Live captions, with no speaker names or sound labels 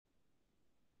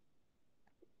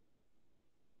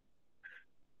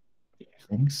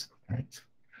Thanks. All right.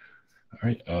 All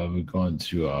right. We're going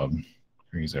to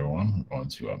greetings everyone. We're going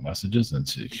to messages and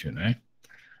to Q&A.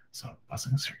 So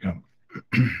blessings. Here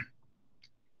we go.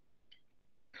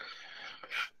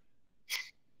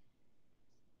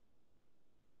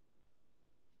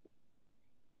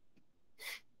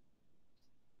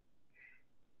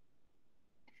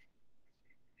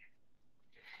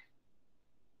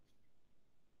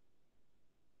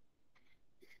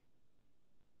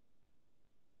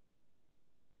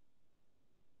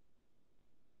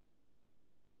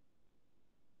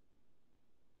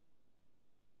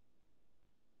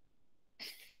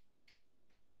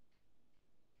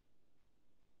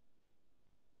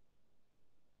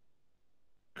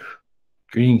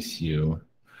 Greetings to you.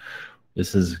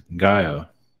 This is Gaia,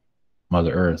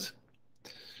 Mother Earth.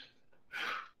 Of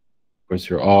course,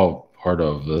 you're all part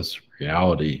of this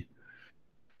reality.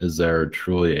 Is there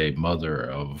truly a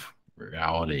mother of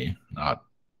reality? Not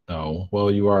no.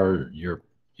 Well, you are the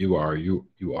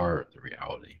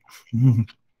reality.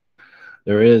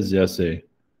 There is, yes, a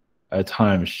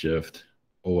time shift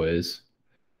always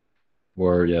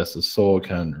where yes, the soul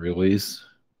can release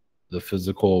the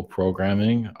physical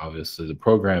programming. Obviously, the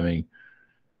programming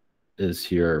is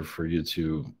here for you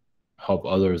to help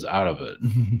others out of it.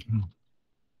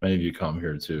 Many of you come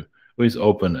here to at least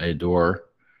open a door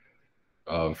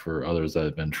for others that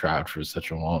have been trapped for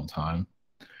such a long time.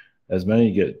 As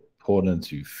many get pulled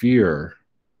into fear,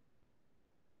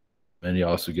 many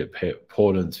also get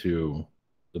pulled into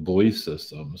the belief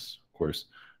systems. Of course,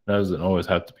 that doesn't always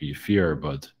have to be fear,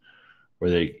 but where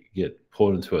they get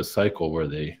pulled into a cycle where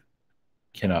they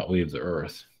cannot leave the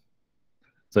earth.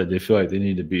 It's like they feel like they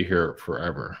need to be here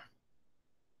forever.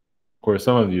 Of course,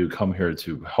 some of you come here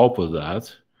to help with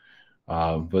that,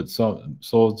 but some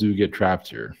souls do get trapped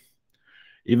here.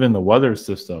 Even the weather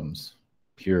systems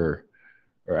here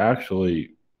are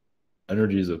actually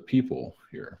energies of people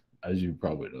here, as you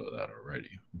probably know that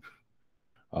already.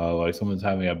 Like someone's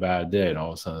having a bad day and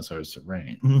all of a sudden it starts to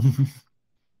rain.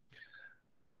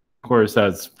 Of course,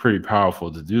 that's pretty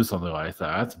powerful to do something like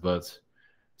that, but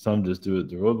some just do it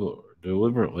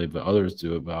deliberately, but others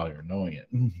do it without even knowing it.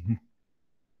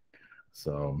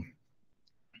 So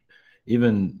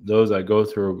even those that go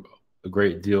through a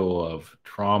great deal of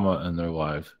trauma in their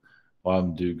life, a lot of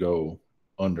them do go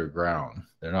underground.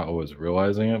 They're not always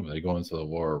realizing it, but they go into the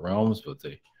lower realms, but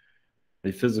they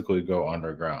physically go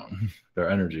underground. Their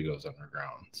energy goes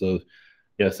underground. So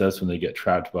yes, that's when they get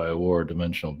trapped by lower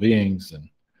dimensional beings,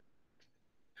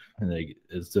 and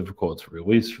it's difficult to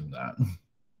release from that.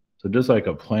 So just like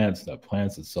a plant that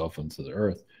plants itself into the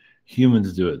earth,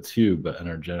 humans do it too, but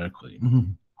energetically.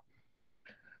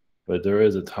 But there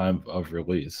is a time of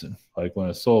release. And like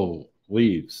when a soul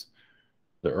leaves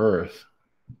the earth,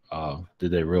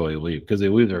 did they really leave? Because they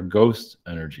leave their ghost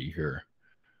energy here.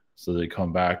 So they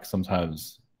come back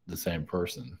sometimes the same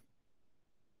person.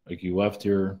 Like you left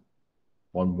here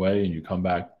one way and you come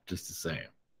back just the same.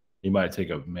 You might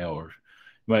take a male or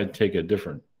you might take a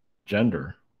different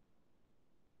gender.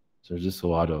 So there's just a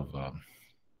lot of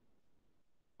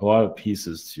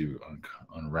pieces to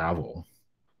unravel,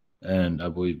 and I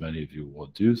believe many of you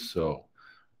will do so.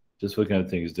 Just looking at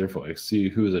things differently, like see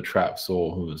who is a trapped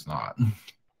soul, who is not.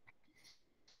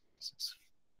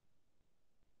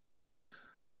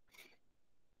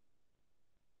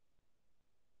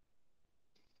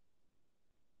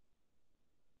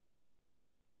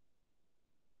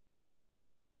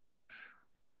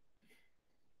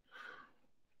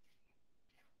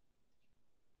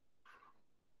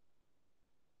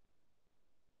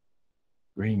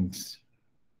 Brings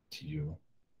to you.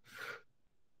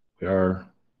 We are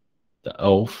the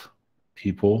elf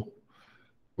people,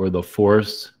 we're the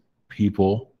forest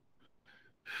people,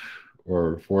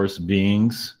 or forest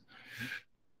beings.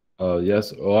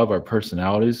 Yes, a lot of our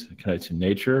personalities connect to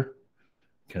nature,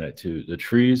 connect to the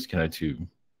trees, connect to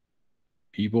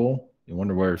people. You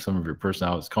wonder where some of your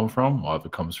personalities come from. A lot of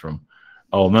it comes from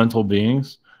elemental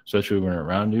beings, especially when they're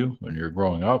around you when you're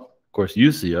growing up. Of course,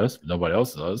 you see us, but nobody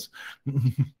else does.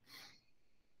 You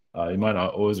might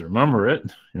not always remember it.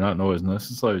 You're not always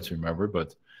necessary to remember,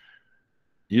 but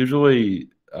usually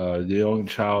the young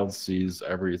child sees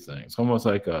everything. It's almost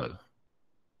like a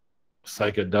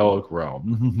psychedelic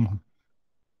realm.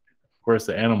 Of course,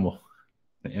 the animals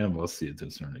see it to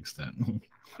a certain extent.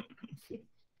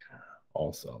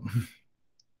 Also,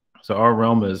 so our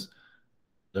realm is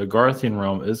the Garthian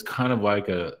realm is kind of like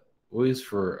at least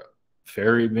for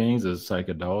fairy beings, is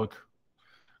psychedelic.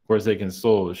 Of course, they can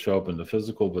still show up in the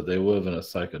physical, but they live in a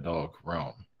psychedelic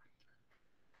realm.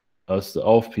 Us, the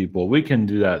elf people, we can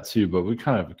do that too, but we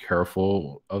kind of be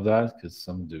careful of that because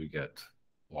some do get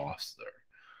lost there.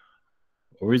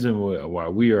 the reason why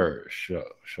we are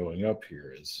showing up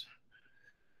here is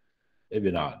maybe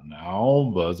not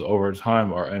now, but over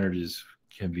time, our energies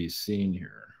can be seen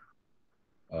here.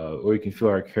 Or you can feel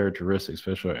our characteristics,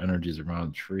 especially our energies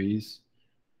around trees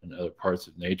and other parts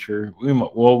of nature.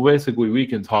 Well, basically, we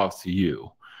can talk to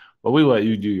you, but we let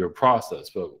you do your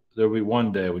process. But there'll be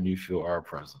one day when you feel our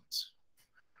presence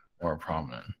more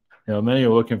prominent. Many are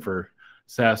looking for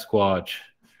Sasquatch,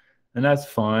 and that's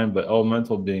fine. But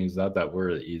elemental beings, not that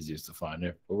we're the easiest to find,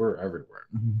 but we're everywhere.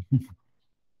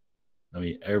 I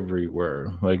mean,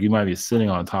 everywhere. Like you might be sitting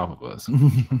on top of us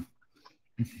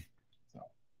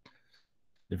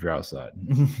if you're outside.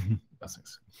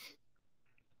 Blessings.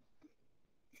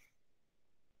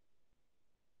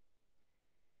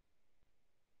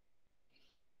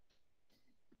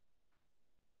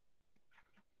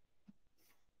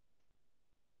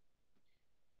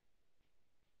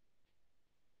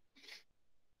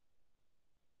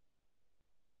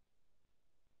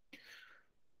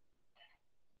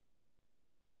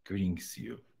 Greetings to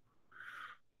you.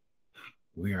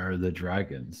 We are the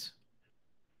dragons.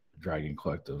 Dragon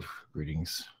Collective.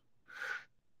 Greetings.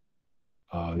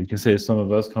 You can say some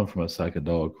of us come from a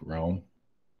psychedelic realm,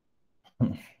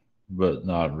 but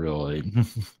not really.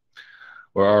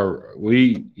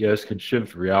 We yes can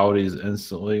shift realities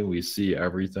instantly. We see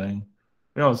everything.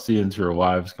 We don't see into our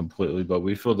lives completely, but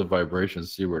we feel the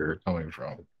vibrations, see where they're coming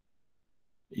from.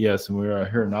 Yes, and we are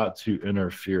here not to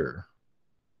interfere,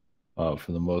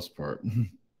 for the most part.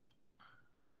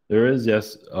 There is,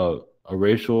 yes, a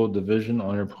racial division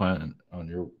on your planet, on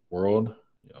your world.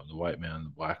 The white man, the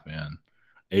black man,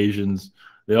 Asians.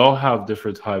 They all have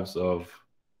different types of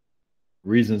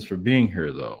reasons for being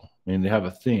here, though. I mean, they have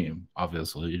a theme,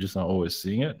 obviously. You're just not always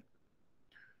seeing it.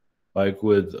 Like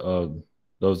with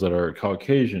those that are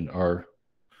Caucasian are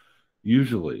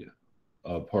usually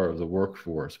part of the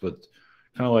workforce, but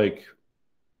kind of like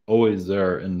always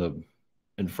there in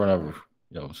front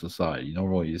of society. You don't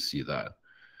really see that.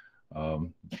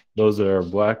 Those that are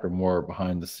black are more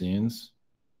behind the scenes,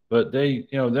 but they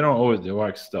don't always, they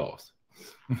like stealth.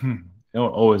 They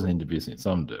don't always need to be seen.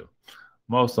 Some do.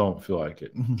 Most don't feel like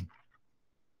it.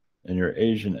 And your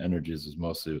Asian energies is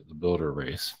mostly the builder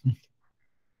race,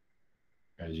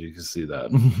 as you can see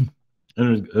that.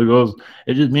 And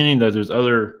it just meaning that there's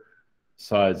other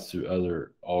sides to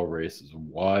all races.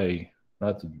 Why?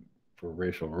 For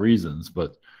racial reasons,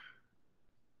 but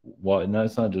why? And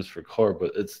that's not just for color,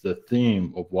 but it's the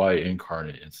theme of why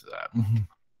incarnate into that.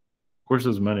 Of course,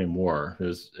 there's many more.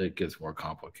 It gets more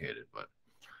complicated, but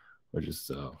we're just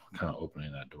kind of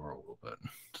opening that door a little bit.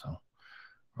 So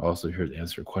we're also here to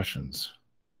answer questions.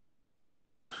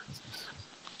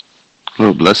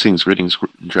 Hello, blessings, greetings,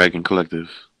 Dragon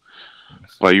Collective.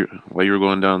 While you were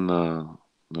going down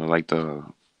the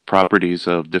properties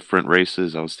of different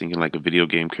races, I was thinking like a video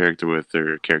game character with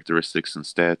their characteristics and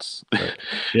stats. Right.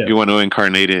 If you want to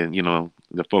incarnate it,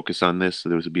 the focus on this,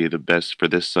 this would be the best for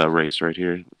this race right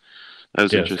here. That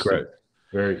was interesting.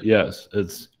 Correct. Yes,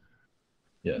 it's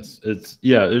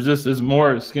it's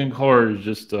more skin color is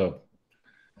just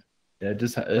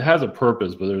it has a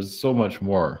purpose, but there's so much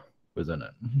more within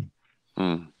it.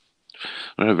 All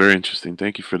right, very interesting.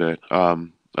 Thank you for that.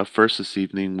 Up first this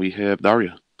evening we have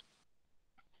Daria.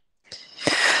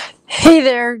 Hey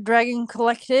there, Dragon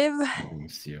Collective.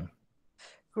 Thanks you.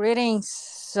 Greetings.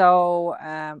 So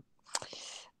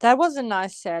that was a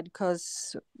nice set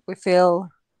because we feel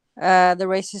the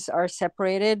races are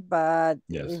separated, but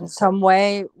in some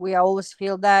way we always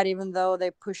feel that even though they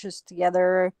push us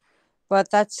together. But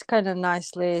that's kind of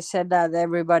nicely said that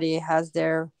everybody has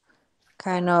their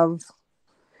kind of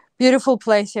beautiful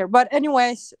place here. But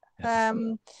anyways,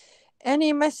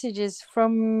 any messages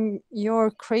from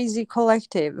your crazy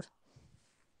collective?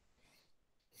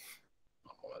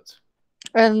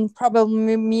 And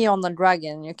probably me on the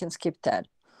dragon. You can skip that.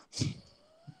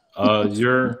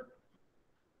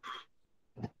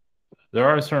 There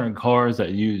are certain colors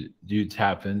that you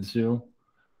tap into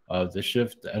to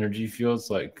shift the energy fields.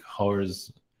 Like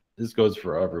colors, this goes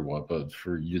for everyone, but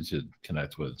for you to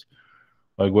connect with,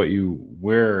 like what you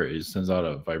wear, it sends out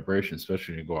a vibration,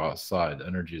 especially when you go outside. The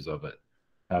energies of it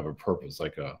have a purpose,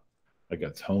 like a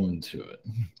tone to it.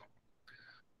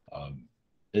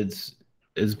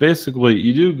 It's basically,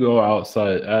 you do go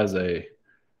outside as a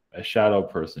shadow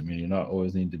person. I mean, you not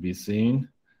always need to be seen,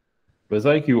 but it's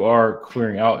like you are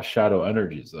clearing out shadow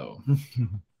energies, though,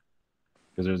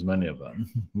 because there's many of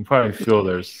them. You probably feel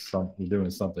you're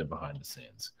doing something behind the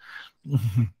scenes.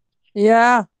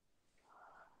 Yeah.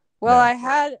 Well, I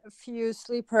had a few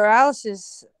sleep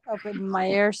paralysis up in my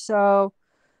ear, so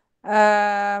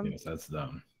yes, that's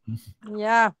them.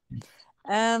 Yeah,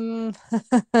 Yeah.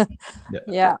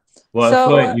 Yeah. Well, I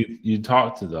feel like you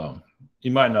talk to them.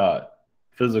 You might not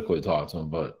physically talk to them,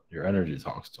 but your energy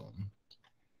talks to them.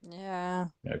 Yeah.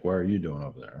 Like, what are you doing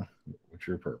over there? What's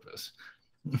your purpose?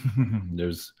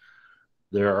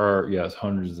 There are, yes,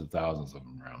 hundreds of thousands of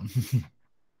them around,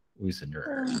 at least in your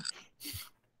area. Of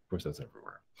course, that's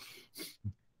everywhere.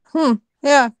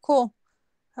 Yeah, cool.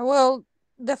 I will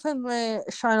definitely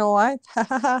shine a light.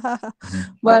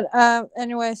 But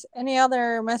anyways, any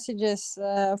other messages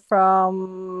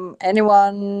from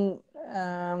anyone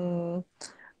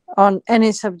on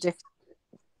any subject?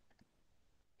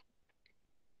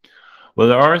 Well,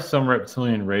 there are some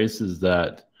reptilian races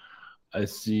that I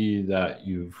see that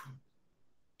you've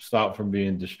stopped from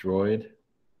being destroyed.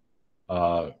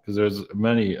 Because there's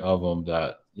many of them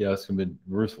that, yes, can be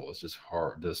ruthless. It's just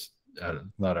hard. Just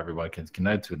not everybody can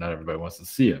connect to it. Not everybody wants to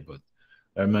see it, but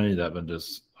there are many that have been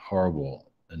just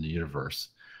horrible in the universe.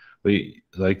 But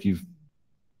like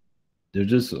there's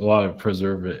just a lot of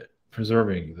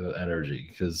preserving the energy,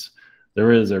 because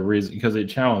there is a reason, because they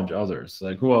challenge others.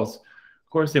 Like, who else? Of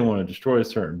course, they want to destroy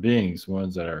certain beings,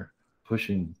 ones that are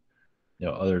pushing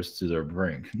others to their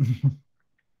brink.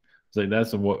 It's like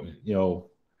that's what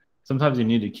sometimes you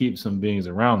need to keep some beings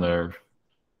around there,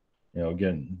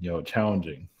 again,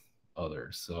 challenging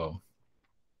others. So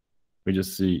we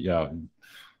just see,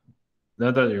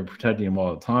 not that you're protecting them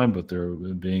all the time, but there are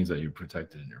beings that you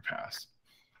protected in your past.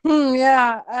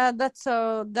 Yeah,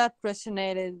 that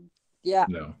resonated. Yeah.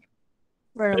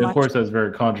 Very and much. Of course, that's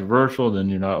very controversial. Then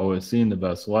you're not always seeing the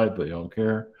best light, but you don't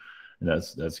care, and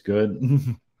that's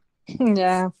good.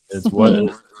 Yeah. It's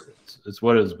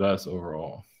what is best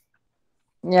overall.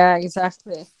 Yeah,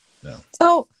 exactly. Yeah.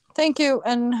 So thank you,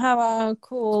 and have a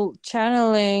cool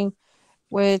channeling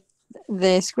with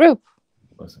this group.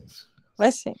 Blessings.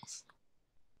 Blessings.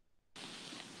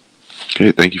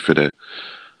 Okay, thank you for that.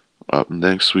 Up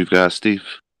next, we've got Steve.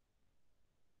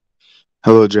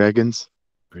 Hello, dragons.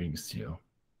 Greetings to you.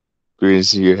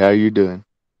 Greetings to you. How are you doing?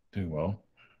 Doing well.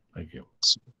 Thank you.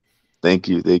 Thank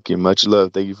you. Thank you. Much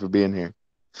love. Thank you for being here.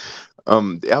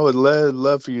 I would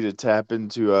love for you to tap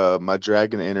into my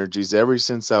dragon energies. Ever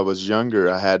since I was younger,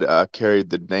 I had carried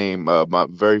the name. My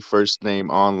very first name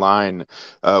online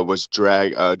was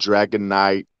Dragon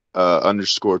Knight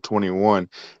 _21,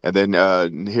 and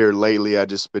then here lately I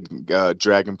just been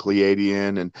Dragon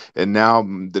Pleiadian, and now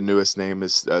the newest name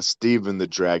is Stephen the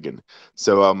Dragon.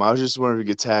 So I was just wondering if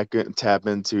you could tap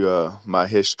into my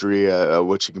history,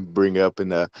 what you can bring up,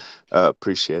 and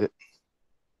appreciate it.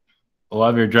 A lot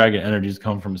of your dragon energies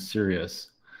come from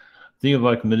Sirius. Think of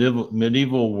like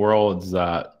medieval worlds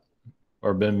that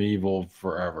are been medieval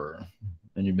forever,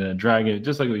 and you've been a dragon,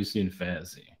 just like what you see in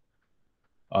fantasy.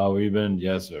 Where you've been,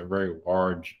 yes, a very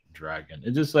large dragon.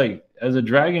 It's just like, as a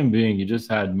dragon being, you just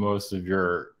had most of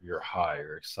your high,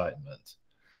 your excitement.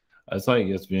 It's like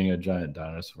it's being a giant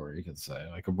dinosaur, you could say,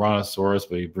 like a brontosaurus,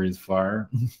 but you breathe fire,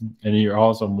 and you're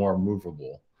also more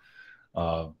movable.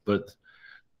 But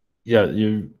yeah,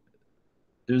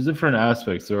 there's different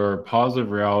aspects. There are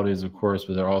positive realities, of course,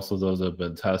 but there are also those that have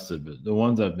been tested. But the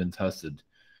ones that have been tested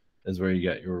is where you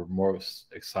get your most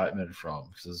excitement from,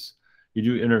 because you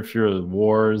do interfere with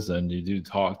wars, and you do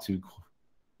talk to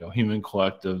human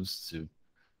collectives to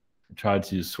try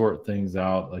to sort things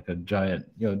out, like a giant,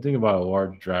 think about a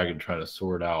large dragon trying to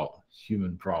sort out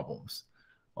human problems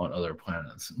on other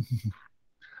planets.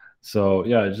 So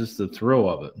yeah, it's just the thrill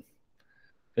of it.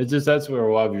 It's just, that's where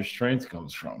a lot of your strength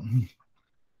comes from.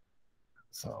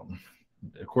 So,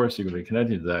 of course, you're going to be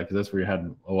connected to that, because that's where you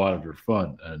had a lot of your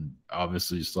fun, and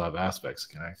obviously you still have aspects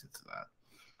connected to that.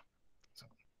 So,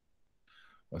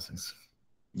 blessings.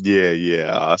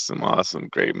 Yeah, awesome,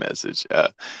 great message.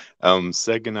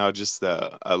 Second,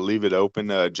 I'll leave it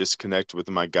open. Just connect with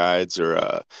my guides,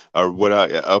 or what I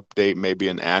update, maybe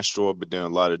an astral. But doing a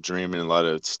lot of dreaming, a lot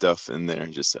of stuff in there.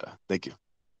 Just thank you.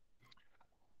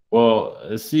 Well,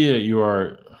 I see that you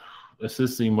are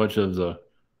assisting much of the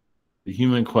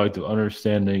human collective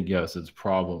understanding, yes, its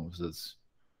problems, it's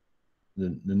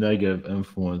the negative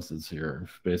influences here,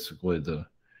 basically the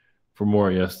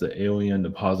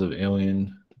positive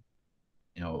alien,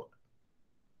 I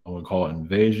wouldn't call it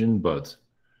invasion, but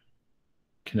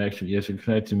connection. Yes, you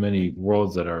connect to many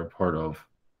worlds that are part of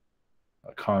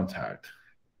a contact,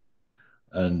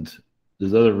 and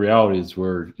there's other realities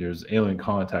where there's alien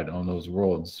contact on those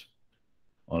worlds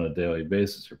on a daily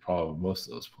basis, or probably most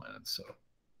of those planets. So,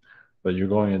 but you're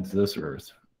going into this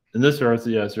Earth. In this Earth,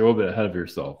 yes, you're a little bit ahead of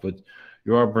yourself, but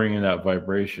you are bringing that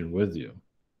vibration with you.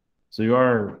 So you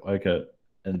are like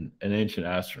an ancient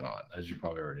astronaut, as you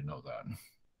probably already know that.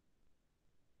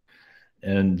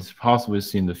 And possibly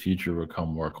seeing the future become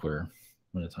more clear.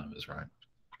 when the time is right.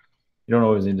 You don't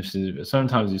always need to see it.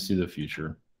 Sometimes you see the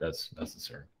future. That's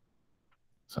necessary.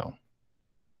 So,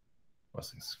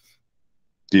 blessings.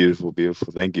 Beautiful,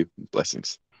 beautiful. Thank you.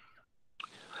 Blessings.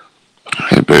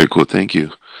 Hey, very cool. Thank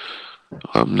you.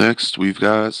 Up next, we've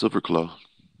got Silverclaw.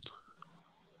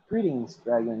 Greetings,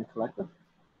 Dragon Collective.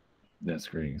 Yes,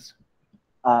 greetings.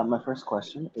 My first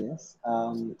question is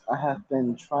I have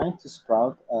been trying to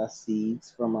sprout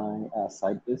seeds for my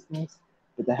side business,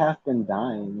 but they have been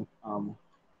dying.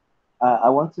 I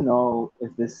want to know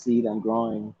if this seed I'm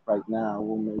growing right now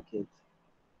will make it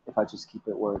if I just keep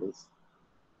it where it is.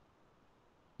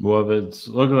 Well, if it's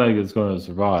looking like it's going to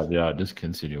survive, yeah, just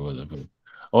continue with it. But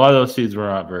a lot of those seeds were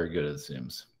not very good, it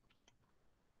seems.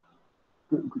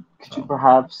 Could you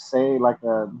perhaps say like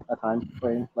a time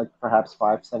frame, like perhaps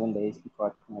 5-7 days before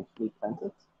I can actually plant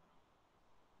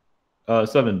it?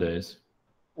 7 days.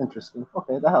 Interesting.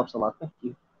 Okay, that helps a lot. Thank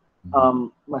you.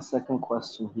 My second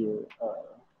question here: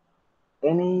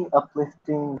 any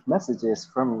uplifting messages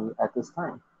for me at this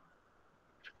time?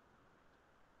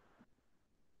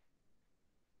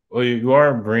 Well, you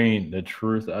are bringing the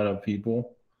truth out of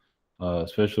people,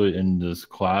 especially in this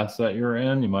class that you're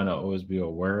in. You might not always be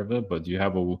aware of it, but you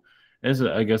have a.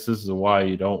 I guess this is why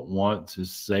you don't want to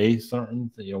say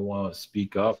something that you want to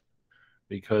speak up,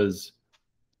 because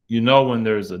you know when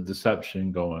there's a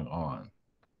deception going on.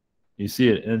 You see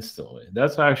it instantly.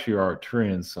 That's actually your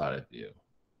Arcturian side of you.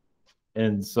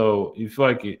 And so you feel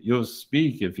like you'll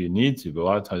speak if you need to, but a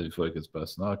lot of times you feel like it's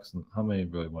best not, because how many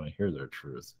really want to hear their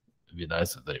truth? It'd be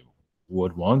nice if they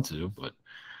would want to, but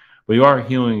you are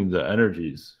healing the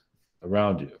energies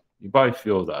around you. You probably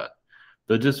feel that.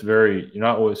 They're just you're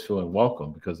not always feeling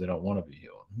welcome because they don't want to be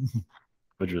healed,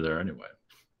 but you're there anyway.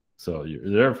 So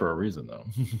you're there for a reason, though.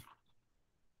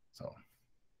 So,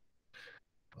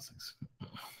 blessings.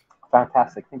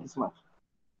 Fantastic. Thank you so much.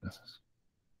 Yes.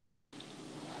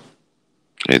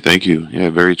 Hey, thank you. Yeah,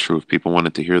 very true. If people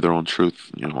wanted to hear their own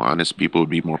truth, honest people would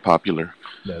be more popular.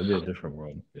 Yeah, it'd be a different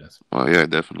world. Yes. Oh, yeah,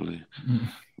 definitely.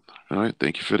 All right,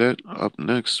 thank you for that. Up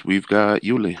next, we've got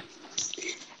Yuli.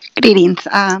 Greetings.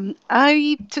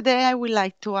 Today I would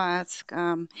like to ask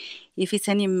if it's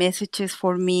any messages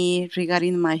for me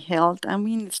regarding my health. I've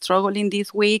been struggling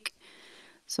this week,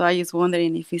 so I was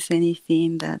wondering if it's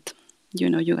anything that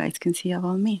you guys can see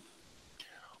about me.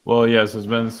 Well, yes, there's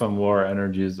been some lower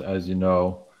energies, as you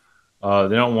know.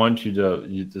 They don't want you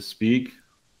to speak,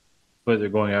 but they're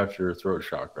going after your throat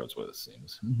chakra. That's what it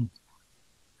seems.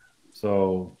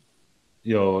 So,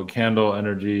 candle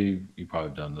energy. You've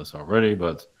probably done this already,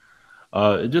 but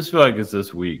it just feel like it's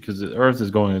this week because the Earth is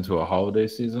going into a holiday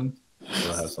season. So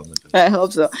it has something to do. I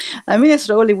hope so. I'm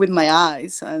struggling with my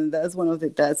eyes, and that's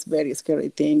very scary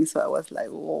thing. So I was like,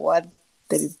 what?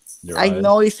 I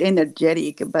know it's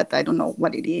energetic, but I don't know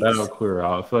what it is. That'll clear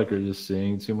out. I feel like you're just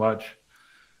seeing too much,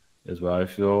 is what I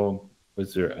feel.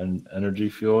 With your energy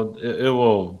field, it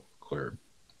will clear.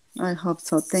 I hope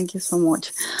so. Thank you so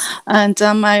much. And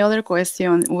my other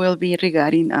question will be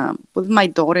regarding with my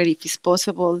daughter, if it's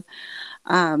possible,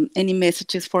 any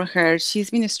messages for her. She's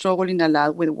been struggling a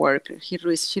lot with work. She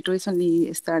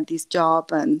recently started this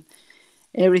job, and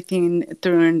everything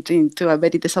turned into a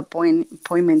very disappointing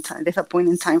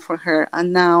time for her.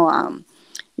 And now,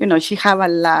 she have a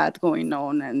lot going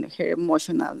on, and her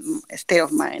emotional state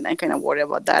of mind. I kind of worry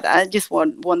about that. I just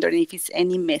wondering if it's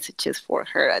any messages for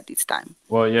her at this time.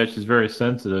 Well, yeah, she's very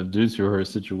sensitive due to her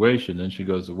situation, and she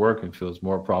goes to work and feels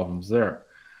more problems there.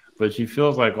 But she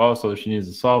feels like also she needs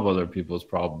to solve other people's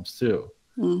problems too.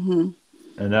 Mm-hmm.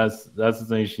 And that's the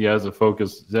thing. She has to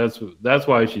focus. That's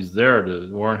why she's there, to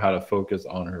learn how to focus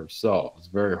on herself. It's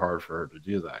very hard for her to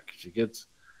do that because she gets,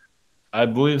 I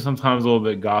believe, sometimes a little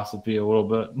bit gossipy, a little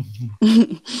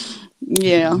bit.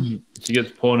 Yeah. She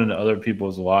gets pulled into other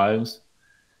people's lives,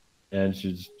 and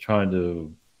she's trying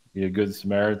to be a good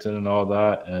Samaritan and all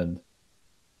that. And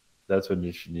that's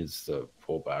when she needs to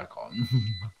pull back on.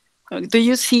 Do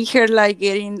you see her like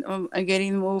getting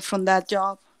moved from that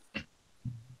job?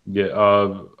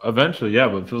 Yeah, eventually, yeah,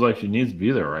 but it feels like she needs to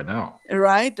be there right now.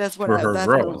 Right, that's what for her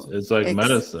growth. It's like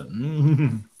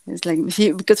medicine. It's like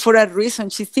because for that reason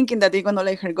she's thinking that they're gonna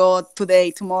let her go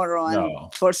today, tomorrow,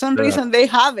 and for some reason they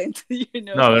haven't.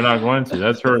 No, they're not going to.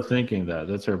 That's her thinking that.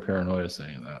 That's her paranoia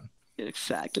saying that.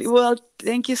 Exactly. Well,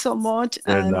 thank you so much,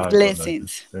 and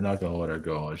blessings. They're not going to let her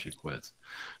go unless she quits.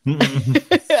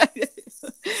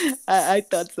 I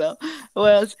thought so.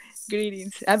 Well,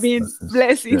 greetings. I mean,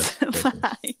 blessings. Yes,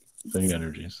 bye. Same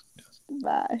energies. Yes.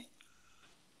 Bye.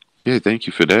 Yeah, thank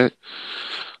you for that.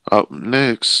 Up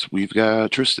next, we've got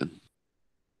Tristan.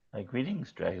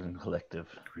 Greetings, Dragon Collective.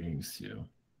 Greetings to you.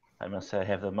 I must say I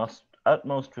have the most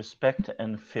utmost respect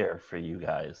and fear for you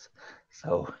guys.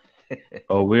 So.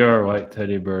 Oh, we are like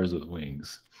teddy bears with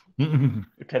wings.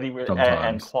 Teddy bear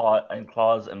and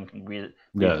claws and breathe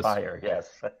yes. fire.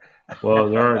 Yes. Well,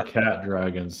 there are cat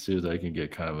dragons too that can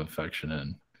get kind of affectionate,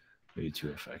 maybe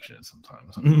too affectionate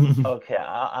sometimes. Okay,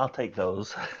 I'll take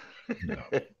those.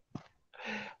 Yeah.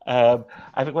 I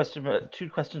have a question. Two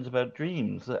questions about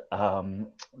dreams.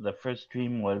 The first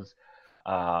dream was,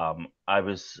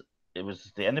 it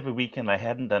was the end of a weekend. I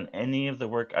hadn't done any of the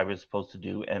work I was supposed to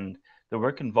do, and the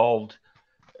work involved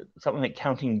something like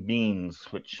counting beans,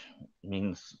 which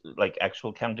means like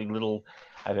actual counting little.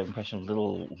 I have an impression of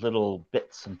little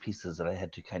bits and pieces that I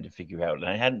had to kind of figure out, and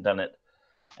I hadn't done it,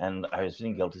 and I was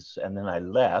feeling guilty. And then I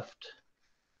left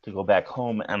to go back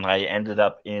home, and I ended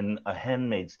up in a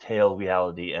Handmaid's Tale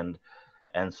reality, and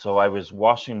so I was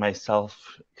washing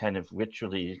myself kind of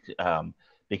ritually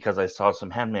because I saw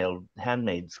some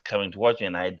handmaids coming towards me,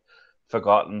 and I'd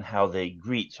forgotten how they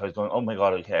greet. So I was going, oh my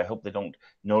God, okay, I hope they don't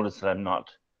notice that I'm not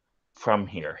from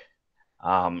here.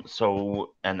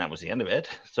 So, and that was the end of it.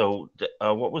 So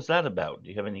what was that about? Do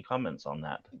you have any comments on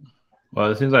that? Well,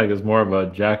 it seems like it's more of a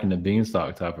Jack and the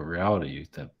Beanstalk type of reality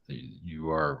you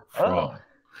are from.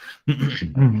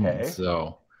 Okay.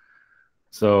 So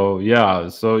yeah,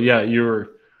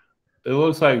 it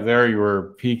looks like there you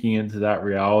were peeking into that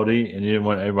reality and you didn't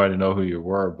want everybody to know who you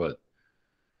were, but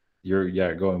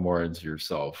you're going more into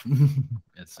yourself.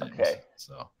 It seems. Okay.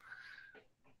 So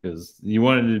because you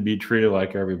wanted to be treated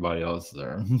like everybody else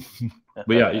there.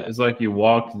 But yeah, it's like you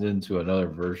walked into another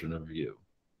version of you.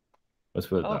 Let's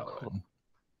put it that way.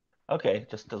 Okay,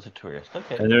 just as a tourist.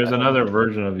 Okay. And there's another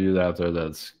version of you out there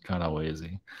that's kind of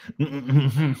lazy.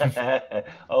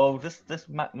 Oh,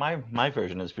 my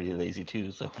version is pretty lazy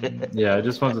too. So yeah, I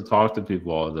just want to talk to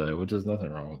people all day, which is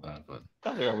nothing wrong with that. But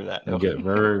nothing wrong with that. No. Get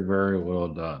very, very well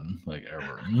done, like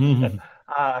ever.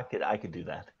 I could do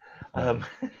that.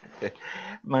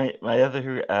 My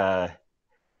other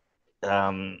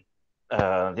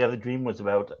the other dream was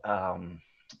about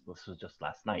this was just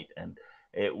last night, and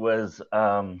it was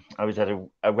I was at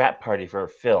a wrap party for a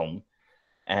film,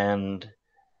 and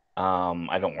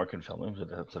I don't work in film, but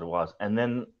that's what it was. And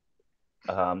then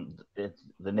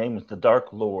the name was the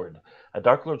Dark Lord. A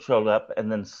Dark Lord showed up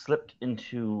and then slipped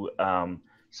into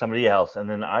somebody else, and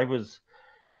then it was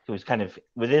kind of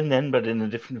within then, but in a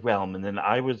different realm. And then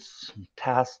I was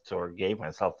tasked, or gave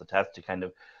myself the task, to kind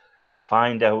of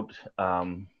find out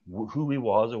who he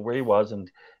was or where he was,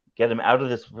 and get him out of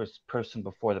this person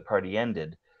before the party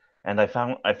ended. And I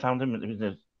found him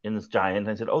in this giant.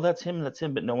 I said, "Oh, that's him,"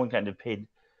 but no one kind of paid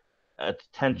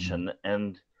attention.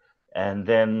 Mm-hmm. And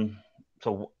then,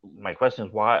 so my question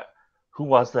is, who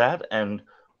was that, and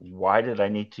why did I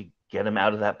need to get him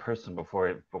out of that person before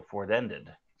it ended?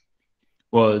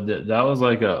 Well, that was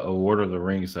like a Lord of the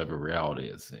Rings type of reality,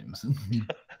 it seems.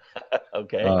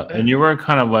 Okay. And you were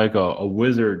kind of like a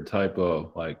wizard type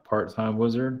of, like, part-time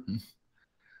wizard.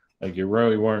 Like, you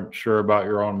really weren't sure about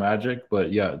your own magic,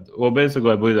 but yeah. Well,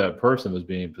 basically, I believe that person was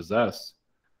being possessed.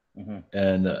 Mm-hmm.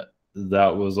 And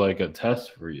that was like a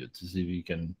test for you to see if you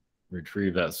can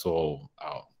retrieve that soul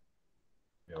out.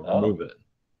 Remove it.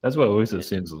 That's what at least it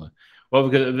seems like. Well,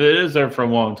 because if it is there for a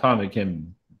long time, it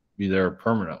can be there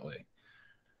permanently.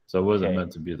 So it wasn't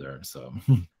meant to be there. So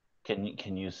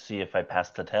can you see if I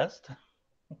passed the test?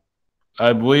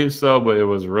 I believe so, but it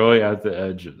was really at the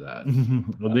edge of that.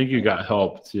 I think you got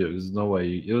help too. There's no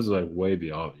way it was like way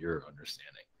beyond your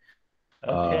understanding.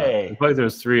 Okay. It's like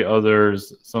there's 3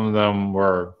 others. Some of them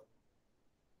were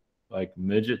like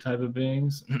midget type of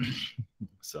beings.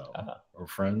 So or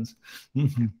friends.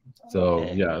 So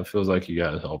yeah, it feels like you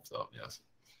got help though. Yes.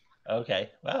 Okay.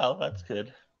 Well, that's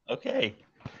good. Okay.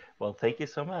 Well, thank you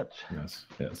so much. Yes.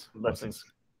 Blessings.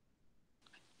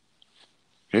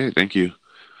 Okay, thank you.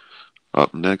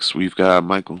 Up next, we've got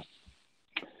Michael.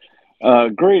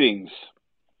 Greetings.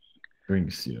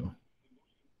 Greetings to you.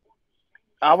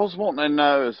 I was wanting to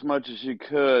know as much as you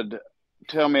could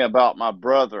tell me about my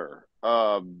brother.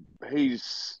 I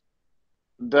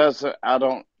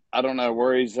don't know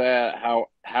where he's at.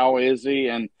 How is he?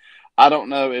 And I don't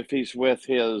know if he's with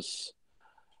his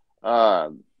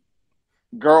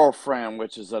girlfriend,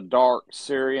 which is a dark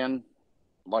Syrian,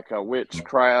 like a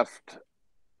witchcraft.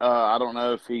 I don't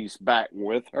know if he's back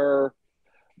with her,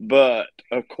 but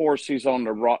of course he's on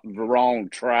the wrong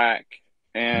track.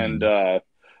 And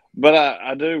but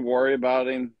I do worry about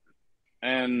him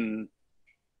and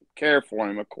care for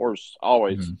him, of course,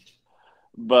 always.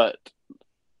 But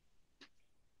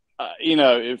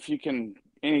if you can,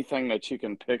 anything that you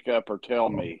can pick up or tell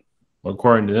me.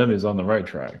 According to him, he's on the right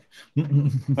track.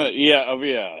 Yeah.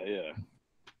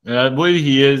 And I believe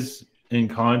he is in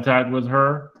contact with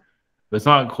her, but it's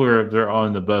not clear if they're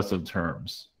on the best of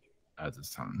terms at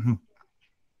this time.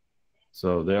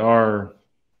 So they are.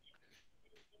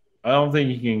 I don't think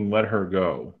you can let her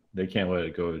go. They can't let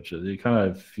it go. They kind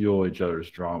of fuel each other's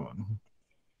drama.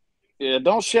 Yeah,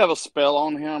 don't she have a spell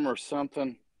on him or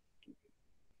something?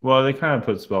 Well, they kind of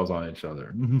put spells on each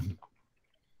other.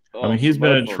 Oh, I mean, he's so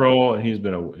been a both of them. troll and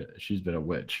she's been a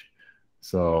witch.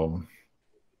 So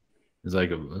it's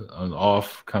like an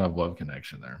off kind of love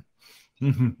connection there.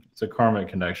 It's a karmic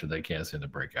connection they can't seem to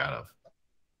break out of.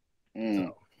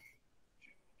 So.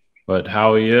 But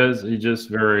how he is, he's just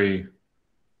very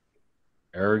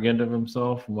arrogant of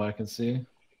himself, from what I can see.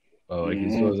 Like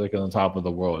he's always like on the top of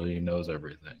the world, and he knows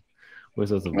everything.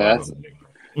 Which is the vibe of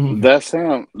him. That's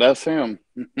him. That's him.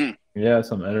 Yeah,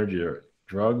 some energy or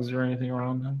drugs or anything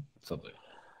around him. Something.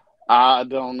 I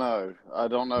don't know. I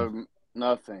don't know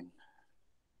nothing.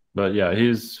 But yeah,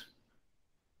 he's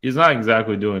not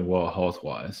exactly doing well health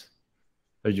wise.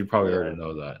 As you probably already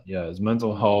know that. Yeah, his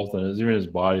mental health and even his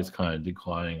body is kind of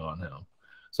declining on him.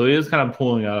 So he is kind of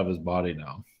pulling out of his body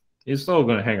now. He's still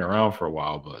going to hang around for a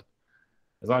while, but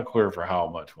it's not clear for how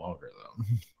much longer, though.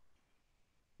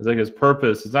 It's like his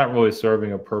purpose is not really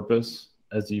serving a purpose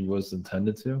as he was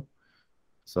intended to.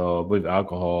 So I believe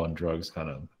alcohol and drugs kind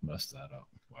of messed that up,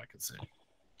 I can see.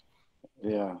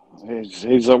 Yeah,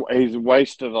 he's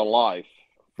wasted a life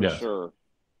for sure.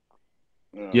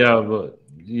 Yeah, but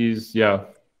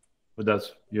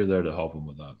but you're there to help him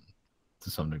with that to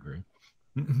some degree.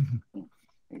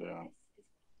 Yeah.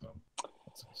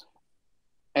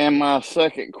 And my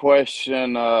second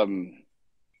question,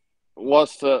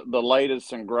 what's the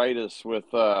latest and greatest with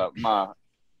my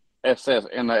SS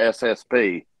in the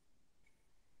SSP?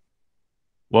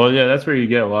 Well, yeah, that's where you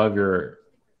get a lot of your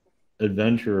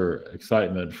adventure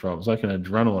excitement from. It's like an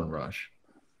adrenaline rush.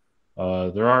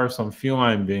 There are some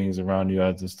feline beings around you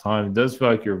at this time. It does feel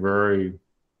like you're very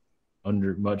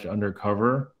much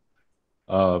undercover.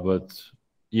 But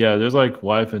yeah, there's like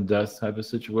life and death type of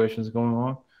situations going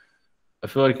on. I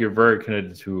feel like you're very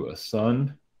connected to a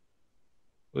sun,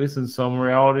 at least in some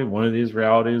reality. One of these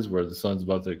realities where the sun's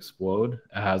about to explode.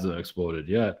 It hasn't exploded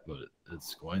yet, but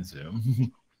it's going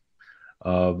to.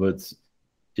 But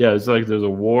yeah, it's like there's a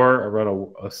war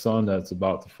around a sun that's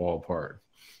about to fall apart.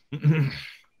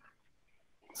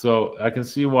 So I can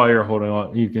see why you're holding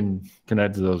on. You can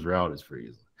connect to those realities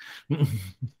pretty easily.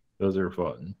 Those are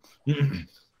fun.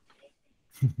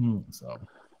 So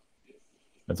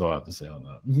that's all I have to say on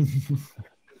that.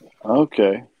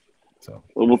 Okay. So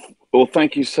well,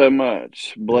 thank you so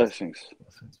much. Blessings.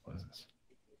 Blessings.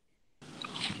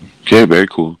 Okay, very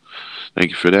cool. Thank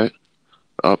you for that.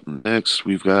 Up next,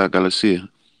 we've got Galicia.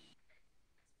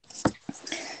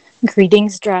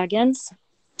 Greetings, dragons.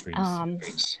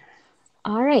 Greetings.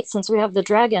 All right, since we have the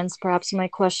dragons, perhaps my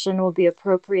question will be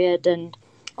appropriate, and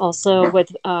also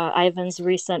with Ivan's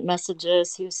recent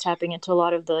messages, he was tapping into a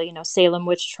lot of the, Salem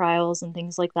witch trials and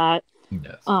things like that.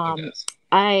 Yes.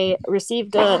 I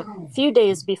received a few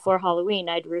days before Halloween,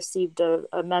 I'd received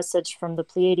a message from the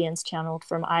Pleiadians channeled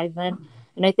from Ivan,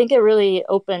 and I think it really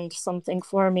opened something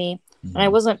for me. And I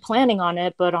wasn't planning on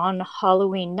it, but on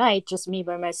Halloween night, just me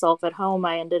by myself at home,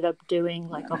 I ended up doing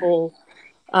like a whole,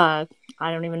 I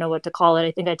don't even know what to call it.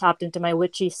 I think I tapped into my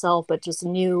witchy self, but just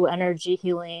new energy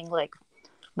healing, like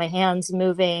my hands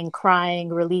moving, crying,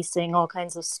 releasing, all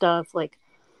kinds of stuff. Like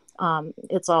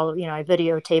it's all, I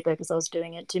videotape it because I was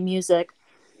doing it to music.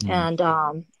 And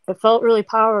it felt really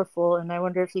powerful. And I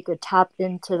wonder if you could tap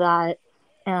into that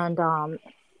and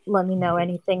let me know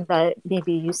anything that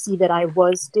maybe you see that I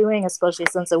was doing, especially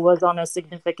since it was on a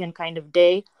significant kind of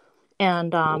day.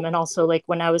 And also like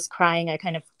when I was crying, I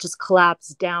kind of just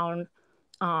collapsed down.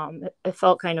 It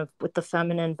felt kind of with the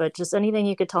feminine, but just anything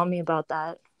you could tell me about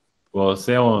that. Well,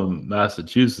 Salem,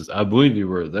 Massachusetts, I believe you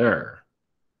were there,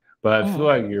 but I feel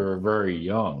like you were very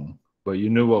young, but you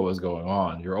knew what was going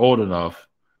on. You're old enough.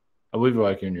 I believe you're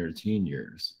like in your teen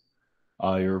years.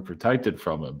 You were protected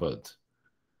from it, but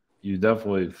you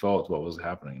definitely felt what was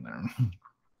happening there.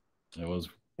 It was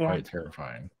quite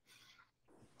terrifying.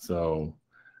 So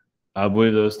I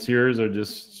believe those tears are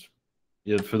just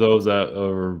for those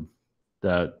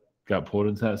that got pulled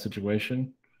into that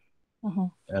situation.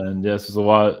 And yes, there's a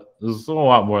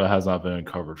lot more that has not been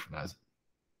uncovered from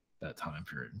that time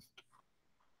period.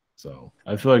 So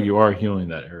I feel like you are healing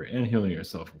that area and healing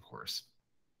yourself, of course.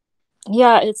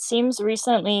 Yeah, it seems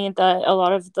recently that a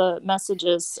lot of the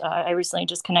messages I recently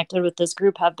just connected with this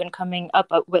group have been coming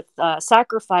up with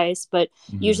sacrifice, but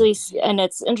usually, and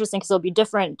it's interesting because there'll be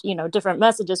different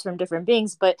messages from different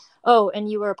beings, but and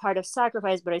you were a part of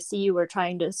sacrifice, but I see you were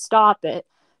trying to stop it.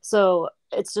 So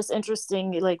it's just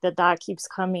interesting, like that keeps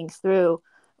coming through.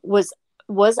 Was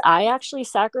I actually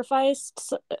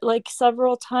sacrificed like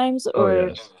several times, or?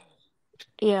 Yes.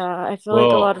 Yeah, I feel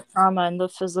like a lot of trauma in the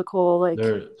physical, like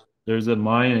there's a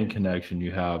Mayan connection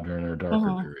you have during a darker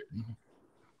period.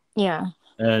 Yeah.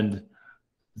 And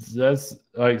that's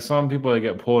like some people that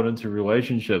get pulled into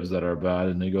relationships that are bad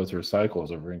and they go through cycles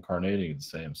of reincarnating in the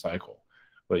same cycle.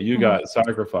 But you got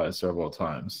sacrificed several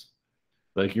times.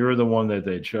 Like you were the one that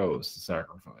they chose to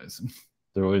sacrifice.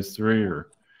 There was 3 or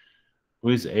at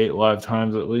least 8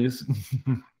 lifetimes at least.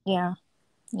 Yeah.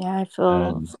 Yeah, I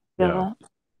feel that.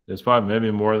 It's probably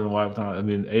maybe more than a lifetime. I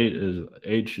mean,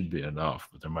 8 should be enough,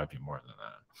 but there might be more than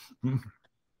that.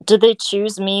 Did they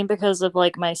choose me because of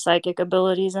like my psychic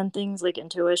abilities and things like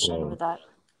intuition with that?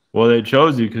 Well, they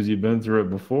chose you because you've been through it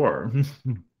before.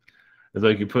 It's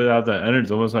like you put out that energy.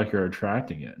 It's almost like you're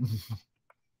attracting it.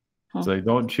 It's like,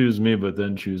 don't choose me, but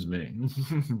then choose me.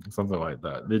 Something like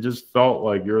that. They just felt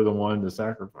like you're the one to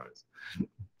sacrifice.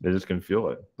 They just can feel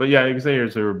it. But yeah, you can say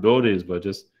it's your abilities, but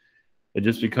just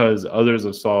because others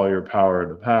have saw your power in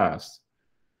the past,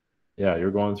 yeah, you're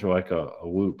going through like a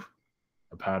loop,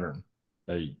 a pattern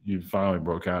that you finally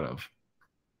broke out of.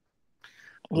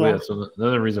 Yeah. So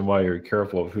another reason why you're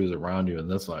careful of who's around you in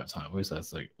this lifetime, at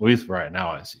least right now,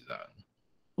 I see that.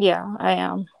 Yeah, I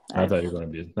am. Not that you're going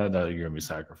to be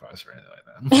sacrificed or anything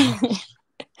like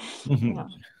that.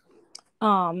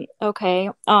 Yeah. Okay.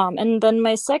 And then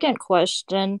my second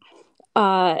question,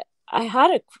 I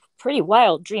had a pretty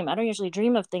wild dream. I don't usually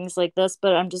dream of things like this,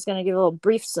 but I'm just going to give a little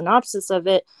brief synopsis of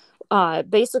it.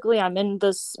 Basically, I'm in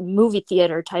this movie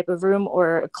theater type of room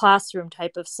or a classroom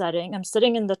type of setting. I'm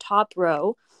sitting in the top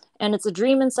row, and it's a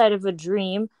dream inside of a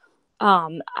dream.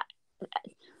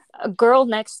 A girl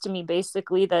next to me,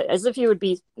 basically, that as if you would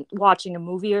be watching a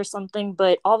movie or something,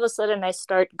 but all of a sudden I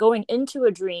start going into a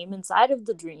dream inside of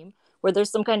the dream where there's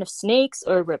some kind of snakes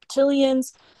or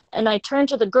reptilians, and I turn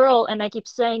to the girl and I keep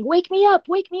saying, "Wake me up,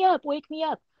 wake me up, wake me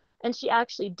up." And she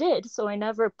actually did, so I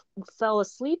never fell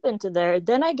asleep into there.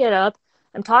 Then I get up,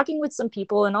 I'm talking with some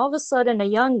people, and all of a sudden a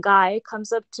young guy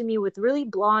comes up to me with really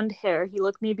blonde hair. He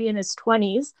looked maybe in his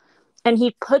 20s, and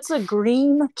he puts a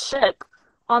green chip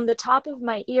on the top of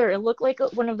my ear. It looked like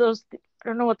one of those, I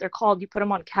don't know what they're called, you put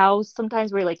them on cows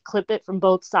sometimes, where you like clip it from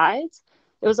both sides.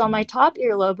 It was on my top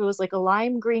earlobe. It was like a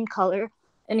lime green color.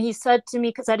 And he said to me,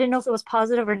 because I didn't know if it was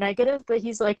positive or negative, but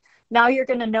he's like, "Now you're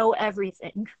going to know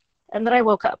everything." And then I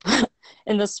woke up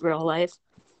in this real life.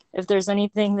 If there's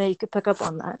anything that you could pick up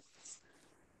on that.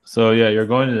 So yeah, you're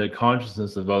going to the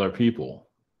consciousness of other people.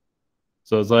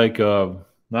 So it's like,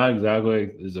 not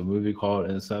exactly, there's a movie called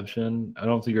Inception. I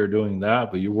don't think you're doing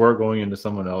that, but you were going into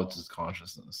someone else's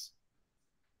consciousness.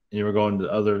 And you were going to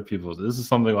other people's. This is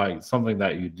something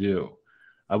that you do.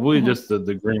 I believe just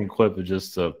the green clip is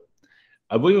just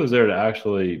I believe it was there to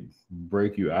actually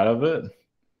break you out of it.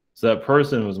 So that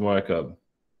person was more like a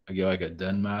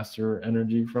den master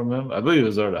energy from him. I believe it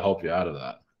was there to help you out of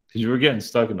that. Because you were getting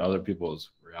stuck in other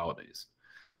people's realities.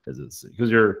 Because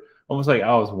you're almost like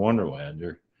Alice in Wonderland.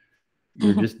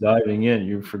 You're just diving in.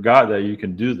 You forgot that you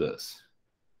can do this.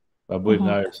 I believe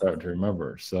now you're starting to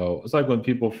remember. So it's like when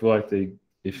people feel like they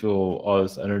feel all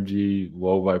this energy,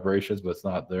 low vibrations, but it's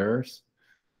not theirs.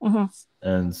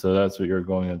 And so that's what you're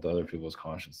going into other people's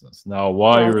consciousness. Now,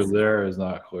 why you were there is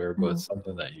not clear, but it's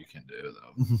something that you can do,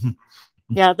 though.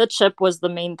 Yeah, the chip was the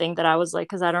main thing that I was like,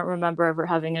 because I don't remember ever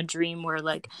having a dream where,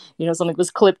 like, something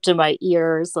was clipped to my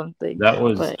ear or something. That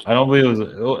was, I don't believe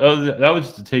that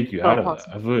was to take you out of that.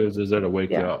 I believe it was there to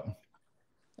wake you up.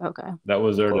 Okay. That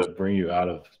was there to bring you out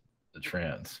of the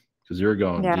trance because you're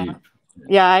going deep.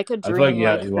 Yeah, I could dream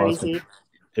like crazy.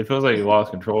 It feels like you lost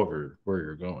control over where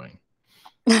you're going.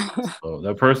 So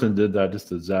that person did that just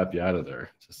to zap you out of there,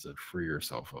 just to free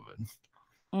yourself of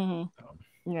it.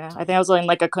 Yeah, I think I was in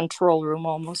like a control room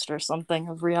almost or something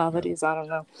of realities. I don't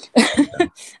know.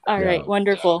 All right,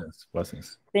 wonderful. Yes.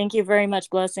 Blessings. Thank you very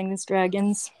much. Blessings,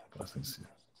 dragons. Blessings.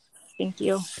 Thank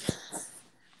you.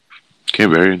 Okay,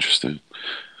 very interesting.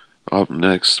 Up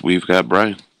next, we've got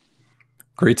Brian.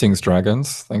 Greetings,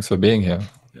 dragons. Thanks for being here.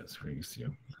 Yes, greetings to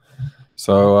you.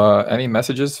 So, any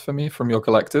messages for me from your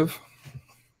collective?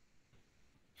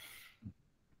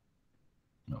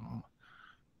 No.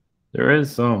 There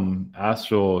is some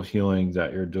astral healing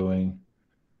that you're doing.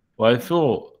 Well, I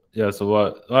feel, so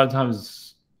a lot of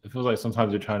times it feels like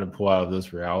sometimes you're trying to pull out of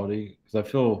this reality because I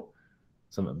feel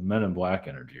some Men in Black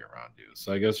energy around you.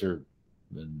 So I guess you're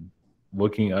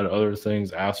looking at other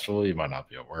things astrally. You might not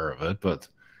be aware of it, but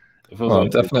it feels like I'm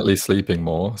definitely sleeping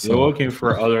more. So. You're looking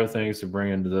for other things to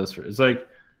bring into this. It's like,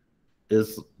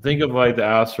 think of like the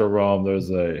astral realm. There's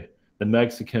the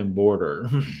Mexican border.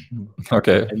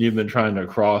 Okay. And you've been trying to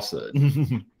cross it.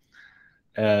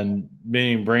 And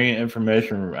bringing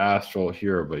information from astral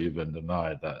here, but you've been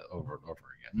denied that over and over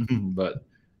again. But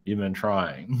you've been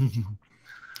trying.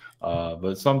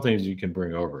 But some things you can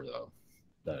bring over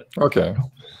though. Okay.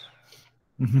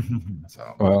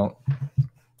 So. Well,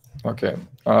 okay.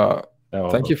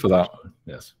 Thank you for that.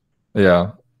 Yes.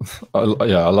 Yeah.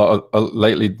 Yeah.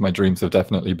 Lately, my dreams have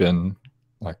definitely been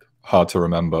like hard to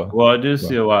remember. Well, I do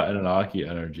see a lot of Anunnaki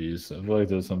energies. I feel like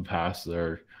there's some past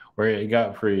there where it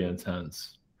got pretty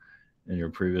intense in your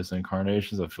previous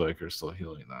incarnations. I feel like you're still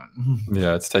healing that.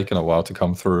 Yeah, it's taken a while to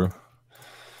come through.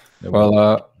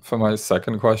 Well, for my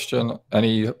second question,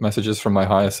 any messages from my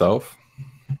higher self?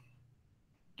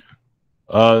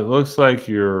 It looks like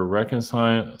you're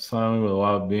reconciling with a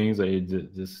lot of beings that you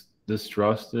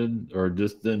distrusted or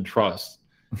just didn't trust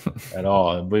at all.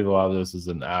 I believe a lot of this is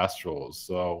in astrals.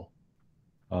 So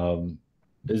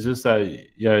it's just that,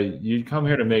 yeah, you come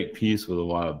here to make peace with a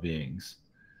lot of beings.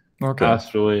 Okay.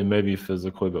 Astrally, maybe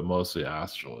physically, but mostly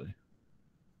astrally.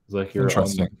 It's like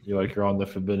you're on the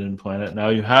forbidden planet. Now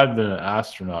you had been an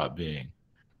astronaut being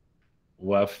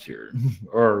left here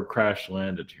or crash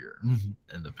landed here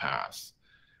in the past.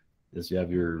 Is you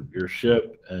have your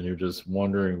ship and you're just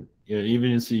wondering,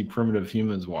 even you see primitive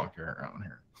humans walking around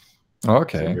here.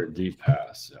 Okay. So your deep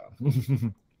past, yeah.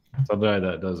 Something like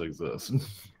that does exist.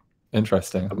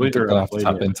 Interesting. I believe you're gonna have to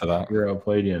tap into that. You're a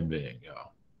Palladian being, yeah.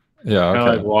 Yeah, okay. Kind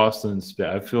of like lost in space.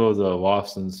 I feel the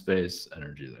lost in space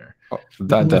energy there. Oh,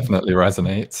 that definitely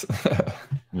resonates.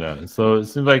 Yeah, so it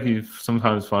seems like you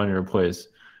sometimes find your place.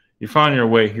 You find your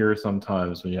way here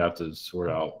sometimes when you have to sort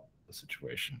out the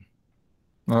situation.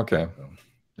 Okay. So,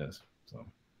 yes. So,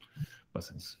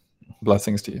 blessings.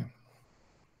 Blessings to you.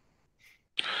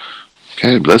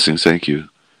 Okay, blessings. Thank you.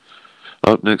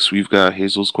 Up next, we've got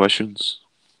Hazel's questions.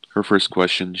 Her first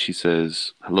question, she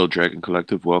says, "Hello, Dragon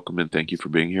Collective. Welcome and thank you for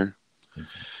being here.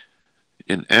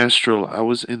 In Astral, I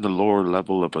was in the lower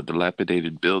level of a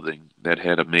dilapidated building that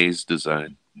had a maze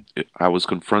design. I was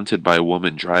confronted by a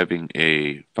woman driving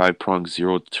a 5-pronged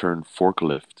zero-turn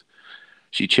forklift.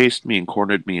 She chased me and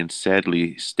cornered me and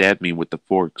sadly stabbed me with the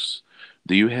forks.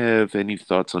 Do you have any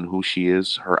thoughts on who she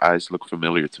is? Her eyes look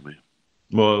familiar to me."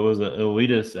 Well, it was an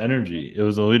elitist energy. It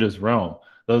was elitist realm.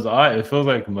 Those eyes, it feels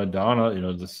like Madonna,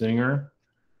 the singer.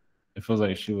 It feels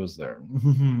like she was there.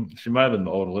 She might have been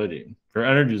the old lady. Her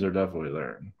energies are definitely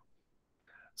there.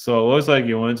 So it looks like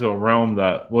you went into a realm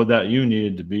that you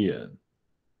needed to be in.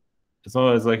 It's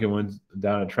almost like it went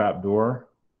down a trap door,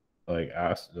 like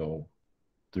asked, through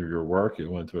your work, it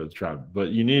went through a trap. But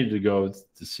you needed to go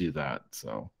to see that.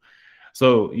 So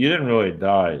you didn't really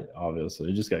die, obviously.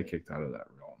 You just got kicked out of that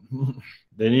realm.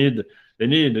 They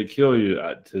needed to kill you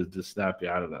to snap you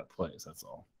out of that place. That's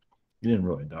all. You didn't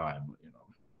really die, but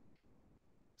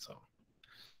So,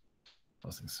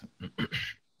 blessings.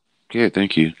 Okay,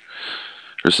 thank you.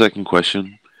 Her second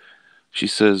question, she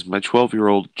says, "My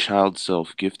 12-year-old child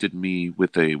self gifted me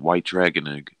with a white dragon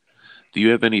egg. Do you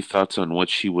have any thoughts on what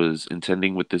she was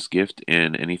intending with this gift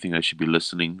and anything I should be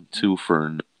listening to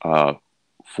for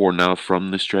now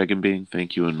from this dragon being?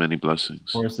 Thank you and many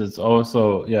blessings." Of course, it's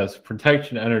also, yes,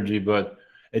 protection energy, but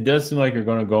it does seem like you're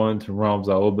going to go into realms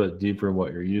a little bit deeper than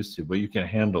what you're used to, but you can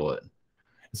handle it.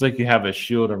 It's like you have a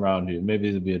shield around you. Maybe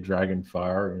it'd be a dragon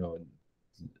fire,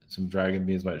 some dragon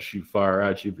beings might shoot fire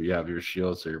at you, but you have your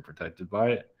shield, so you're protected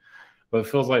by it. But it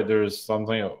feels like there's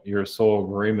something, your soul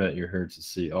agreement you're here to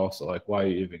see also, like why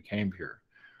you even came here.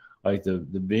 Like the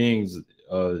beings,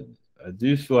 I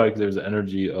do feel like there's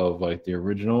energy of like the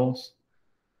originals.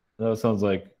 That sounds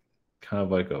like kind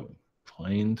of like a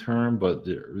plain term, but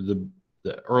the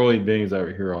early beings that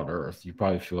were here on Earth, you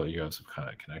probably feel like you have some kind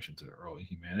of connection to the early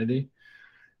humanity.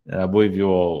 And I believe you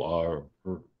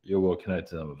will connect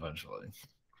to them eventually.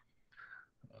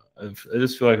 I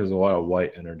just feel like there's a lot of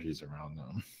white energies around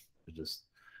them.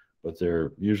 But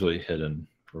they're usually hidden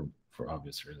for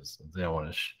obvious reasons. They don't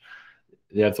want to.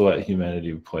 They have to let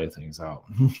humanity play things out.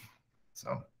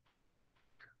 So,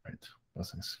 right,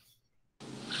 blessings.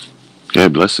 Okay,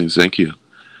 blessings. Thank you.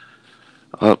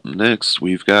 Up next,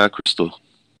 we've got Crystal.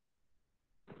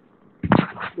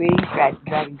 Greetings,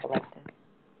 Dragon Collective.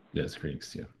 Yes,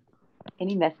 greetings. Yeah.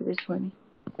 Any messages for me?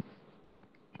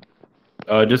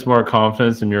 Just more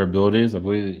confidence in your abilities. I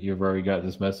believe that you've already got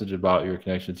this message about your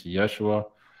connection to Yeshua.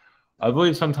 I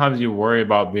believe sometimes you worry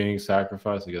about being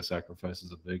sacrificed. I guess sacrifice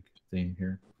is a big theme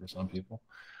here for some people.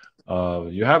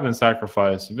 You have been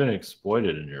sacrificed. You've been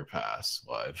exploited in your past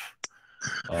life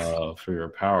for your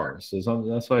power. So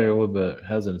that's why you're a little bit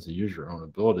hesitant to use your own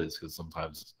abilities, because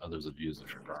sometimes others abuse of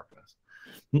your darkness.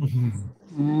 But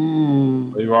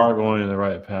you are going in the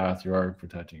right path. You are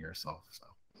protecting yourself. So.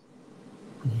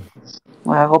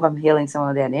 Well, I hope I'm healing some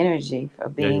of that energy for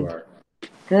being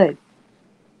good.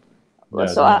 Well,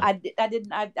 Yeah, so I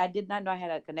did not know I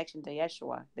had a connection to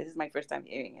Yeshua. This is my first time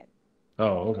hearing it.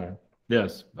 Oh, okay.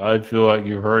 Yes, I feel like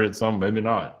you heard it some, maybe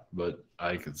not, but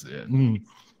I could see it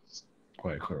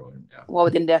quite clearly. Yeah. Well,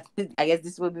 then I guess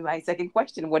this would be my second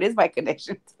question. What is my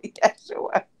connection to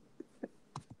Yeshua?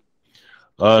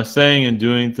 Saying and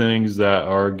doing things that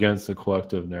are against the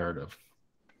collective narrative,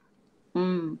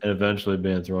 and eventually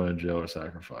being thrown in jail or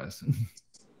sacrificed.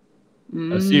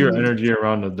 I see your energy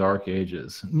around the dark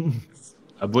ages.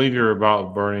 I believe you're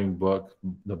about burning book,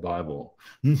 the Bible.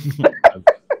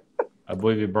 I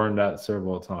believe you burned that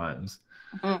several times.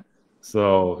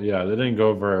 So yeah, they didn't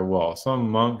go very well. Some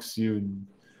monks you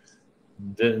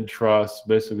didn't trust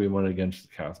basically went against the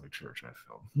Catholic Church, I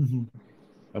feel.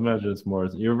 I imagine it's more,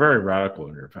 you're very radical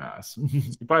in your past. You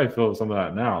probably feel some of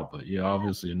that now, but you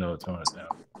obviously know tone it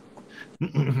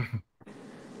down.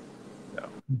 Yeah.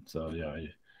 So yeah,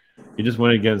 you just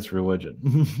went against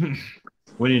religion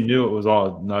when you knew it was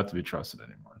all not to be trusted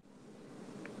anymore.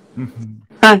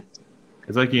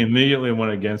 It's like you immediately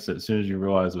went against it as soon as you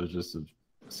realized it was just a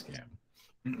scam.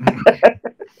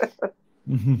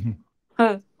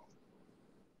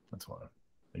 That's why.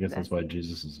 I guess that's why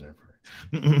Jesus is there for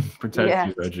protect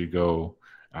you as you go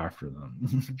after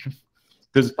them.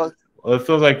 Because it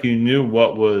feels like you knew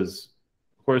what was.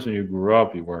 Of course, when you grew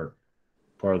up, you weren't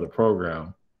part of the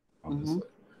program, obviously.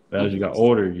 But as you got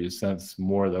older, you sensed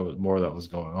more that was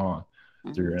going on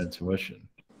through your intuition.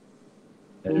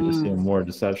 And you're just seeing more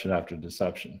deception after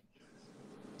deception.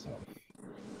 So,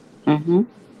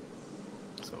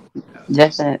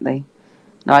 definitely.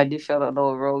 No, I do feel a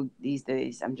little rogue these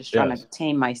days. I'm just trying to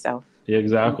tame myself. Yeah,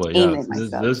 exactly. Yeah,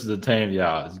 this is the tame.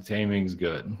 Yeah, taming's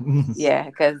good. Yeah,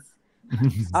 because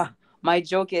my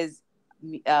joke is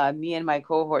me and my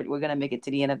cohort, we're gonna make it to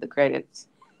the end of the credits.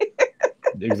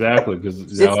 Exactly, because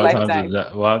a lot of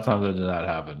times that did not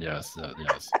happen. Yes,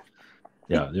 yes.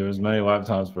 Yeah, there was many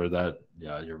lifetimes where that.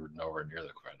 Yeah, you were nowhere near the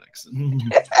credits.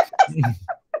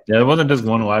 Yeah, it wasn't just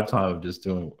one lifetime of just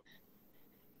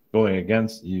going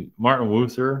against you. Martin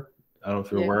Luther, I don't know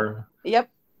if you're aware. Yep.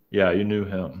 Yeah, you knew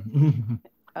him.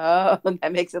 Oh,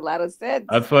 that makes a lot of sense.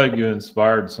 I feel like you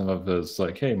inspired some of us.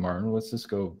 Like, hey, Martin, let's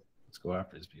go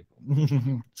after these people.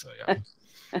 So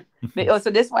yeah.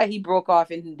 So that's why he broke off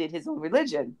and did his own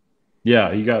religion.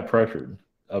 Yeah, he got pressured.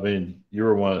 I mean, you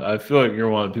were one. I feel like you're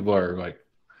one of the people that are like,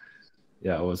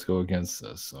 yeah, let's go against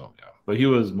this. So yeah, but he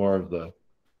was more of the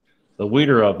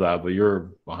leader of that, but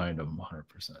you're behind him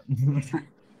 100%.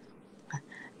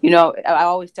 You know, I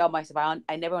always tell myself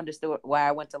I never understood why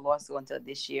I went to law school until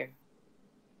this year.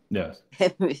 Yes.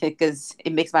 Because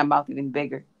it makes my mouth even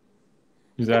bigger.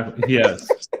 Exactly. Yes.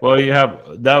 Well,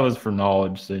 that was for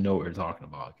knowledge, so you know what you're talking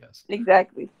about, I guess.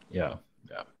 Exactly. Yeah.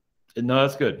 Yeah. No,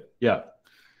 that's good. Yeah.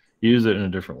 Use it in a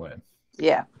different way.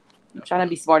 Yeah. I'm trying to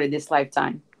be smart in this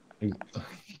lifetime.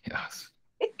 Yes.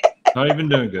 No, you've been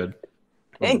doing good.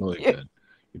 Thank really you. Good.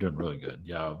 You're doing really good.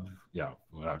 Yeah. Yeah.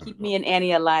 Keep me and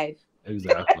Annie alive.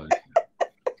 Exactly.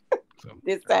 So,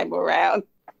 this time around.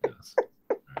 Yes.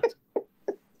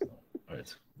 All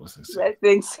right. Blessings.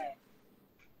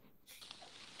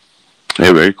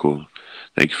 Hey, very cool.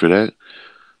 Thank you for that.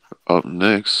 Up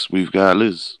next, we've got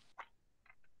Liz.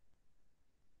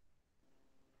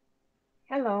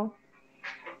 Hello.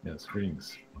 Yes,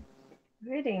 greetings.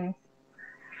 Greetings.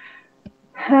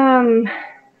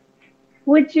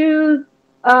 Would you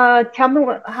tell me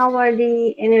how are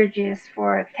the energies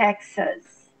for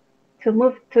Texas, to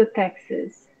move to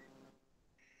Texas?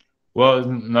 Well,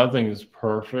 nothing is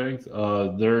perfect.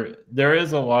 There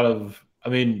is a lot of, I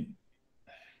mean,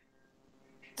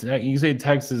 you can say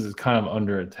Texas is kind of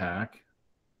under attack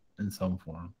in some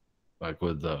form, like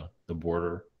with the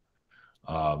border.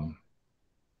 I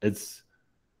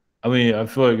mean, I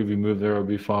feel like if you move there, it'll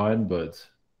be fine, but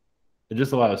it's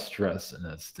just a lot of stress in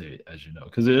that state, as you know,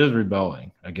 because it is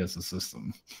rebelling against the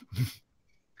system,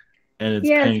 and it's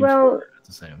painful at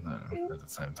the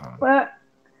same time. Well,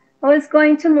 I was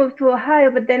going to move to Ohio,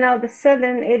 but then all of a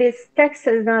sudden it is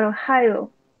Texas, not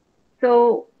Ohio.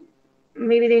 So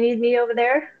maybe they need me over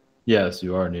there? Yes,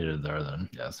 you are needed there then.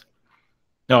 Yes.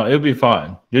 No, it'll be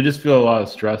fine. You'll just feel a lot of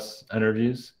stress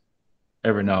energies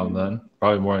every now and then.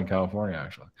 Probably more in California,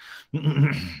 actually.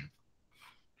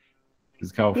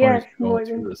 Because California's going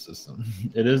through the system.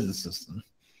 It is the system.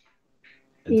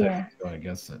 And Texas going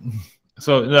against it.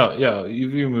 So, no, yeah,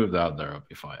 if you moved out there, it'll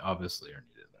be fine. Obviously, you're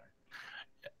needed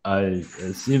there.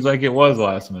 It seems like it was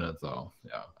last minute, though.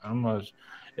 Yeah, I'm not.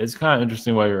 It's kind of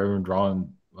interesting why you're even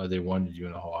drawing why they wanted you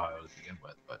in Ohio to begin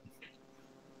with, but.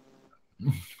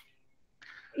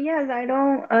 Yes, I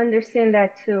don't understand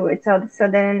that too. It's all of a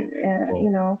sudden, Well, you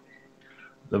know.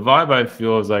 The vibe I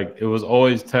feel is like it was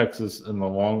always Texas in the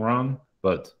long run,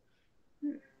 but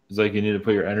it's like you need to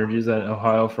put your energies in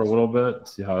Ohio for a little bit,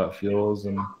 see how that feels,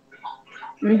 and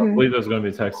I believe there's going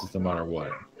to be Texas no matter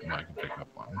what. I can pick up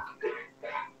on.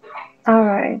 All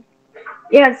right.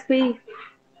 Yes, we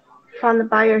found the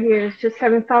buyer here. It's just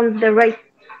haven't found the right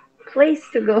place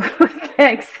to go with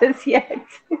Texas yet.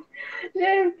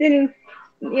 Just didn't,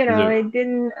 you know, it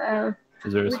didn't.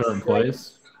 Is there a certain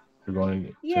place you're going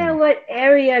to? Yeah, what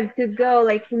area to go?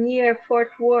 Like near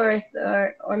Fort Worth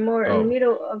or more in the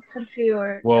middle of country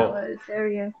or Dallas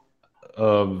area?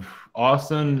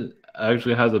 Austin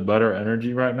actually has a better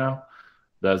energy right now.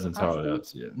 That's entirely up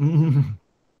to you.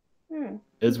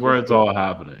 It's where it's all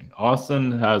happening.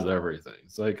 Austin has everything.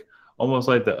 It's like almost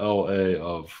like the LA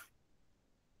of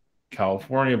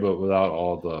California, but without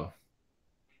all the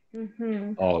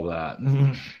all that.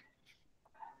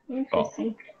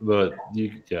 Interesting. But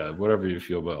whatever you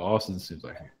feel, but Austin seems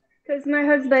like. Because my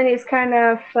husband is kind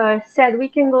of said we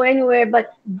can go anywhere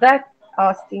but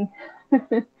Austin.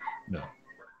 No.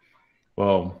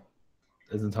 Well,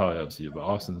 it's entirely up to you, but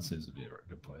Austin seems to be a very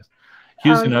good place.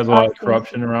 Houston has a lot of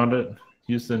corruption around it.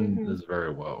 Houston is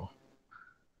very low.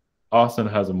 Austin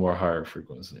has a more higher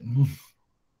frequency.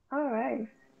 All right.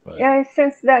 But, yeah, I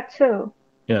sense that too.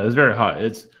 Yeah, it's very high.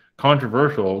 It's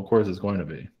controversial, of course, it's going to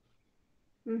be.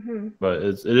 But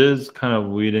it is kind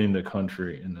of leading the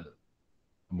country in a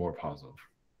more positive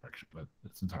direction. But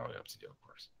it's entirely up to you, of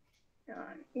course.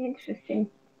 Interesting.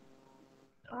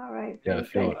 Yeah. All right. Yeah,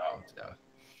 feel it out. Yeah.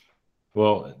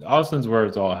 Well, Austin's where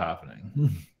it's all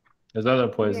happening. There's other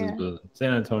places, but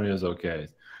San Antonio is okay.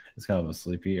 It's kind of a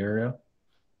sleepy area.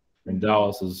 And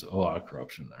Dallas is a lot of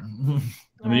corruption there.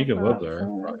 I mean, you can live there,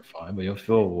 probably fine, but you'll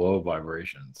feel low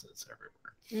vibrations. It's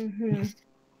everywhere.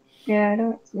 Yeah, I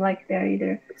don't like that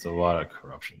either. It's a lot of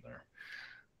corruption there.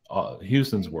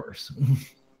 Houston's worse.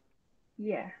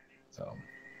 Yeah. So.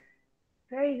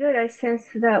 Very good. I sense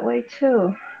that way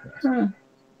too. Yes.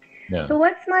 Yeah. So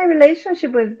what's my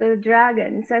relationship with the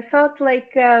dragons? I felt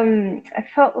like I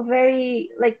felt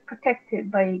very like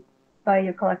protected by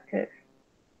your collective.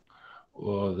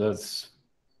 Well,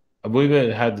 I believe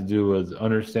it had to do with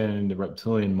understanding the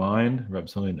reptilian mind,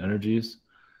 reptilian energies.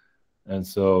 And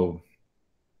so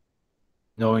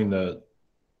knowing the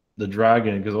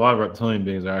dragon, because a lot of reptilian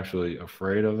beings are actually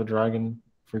afraid of the dragon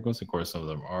frequency. Of course, some of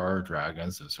them are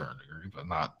dragons to a certain degree, but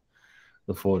not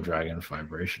the full dragon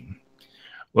vibration.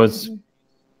 I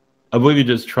believe you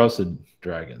just trusted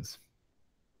dragons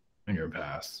in your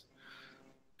past.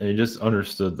 And you just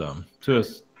understood them to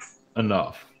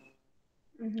enough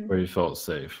where you felt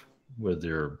safe with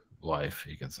your life,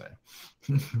 you can say.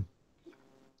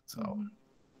 So,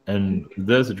 and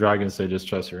this dragon say just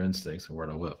trust your instincts and where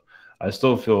to live. I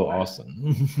still feel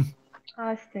Austin.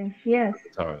 Austin, yes.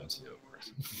 Sorry, that's you, of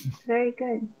course. Very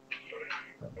good.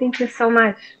 Thank you so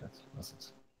much.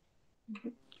 Blessings.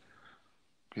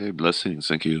 Okay, blessings.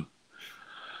 Thank you.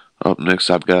 Up next,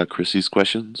 I've got Chrissy's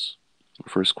questions.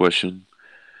 First question.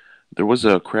 There was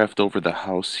a craft over the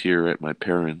house here at my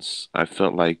parents'. I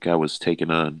felt like I was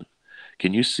taken on.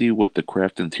 Can you see what the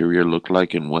craft interior looked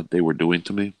like and what they were doing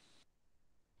to me?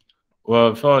 Well,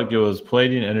 it felt like it was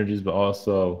Pleiadian energies, but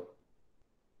also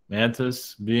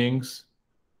Mantis beings.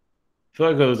 I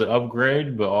feel like it was an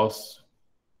upgrade, but also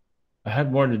I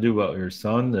had more to do about your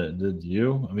son than it did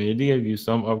you. I mean, it gave you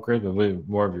some upgrade, but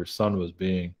more of your son was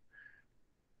being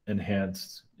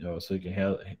enhanced, so he can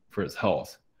handle for his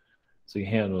health. So he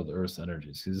handled the Earth's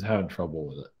energies. He's having trouble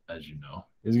with it, as you know.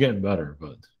 He's getting better,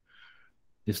 but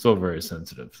he's still very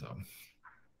sensitive. So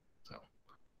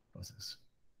what's this?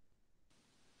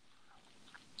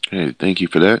 Okay, thank you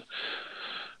for that.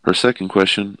 Her second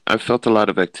question. I felt a lot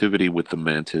of activity with the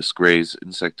mantis, greys,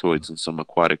 insectoids, and some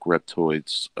aquatic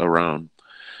reptoids around.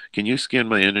 Can you scan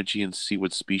my energy and see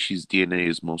what species DNA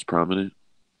is most prominent?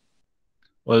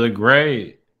 Well, the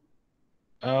gray,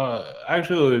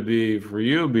 actually, it would be for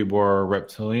you, it'd be more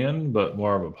reptilian, but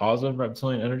more of a positive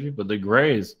reptilian energy. But the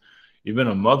grays, you've been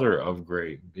a mother of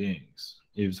gray beings.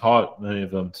 You've taught many of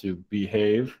them to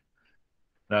behave,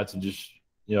 not to just,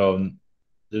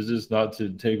 there's just not to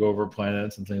take over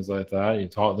planets and things like that. You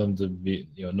taught them to be,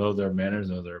 know their manners,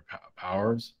 know their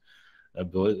powers,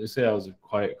 ability. They say that was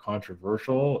quite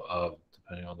controversial,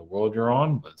 depending on the world you're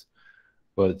on.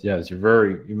 But yes, you're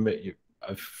very.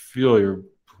 I feel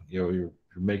you're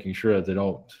making sure that they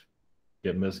don't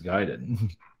get misguided,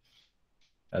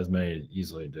 as many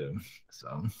easily do.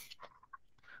 So.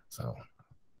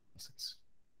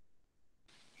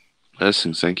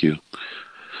 Blessings. Thank you.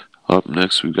 Up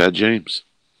next, we've got James.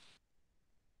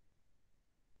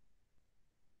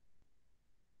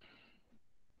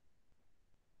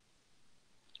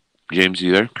 James,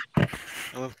 you there?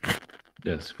 Hello.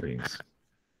 Yes, greetings.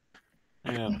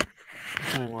 Yeah.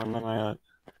 Tell me more about my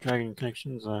dragon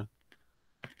connections. Oh,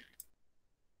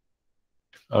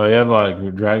 you have a lot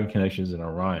of dragon connections in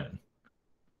Orion.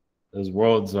 Those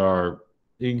worlds are,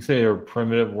 you can say, they're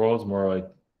primitive worlds, more like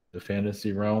the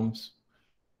fantasy realms,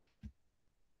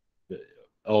 the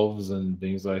elves and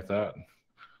things like that.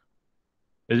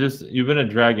 It's just you've been a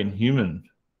dragon human,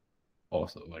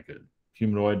 also like a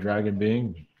humanoid dragon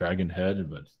being, dragon head,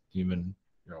 but human,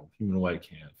 humanoid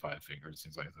hand, 5 fingers,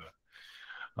 things like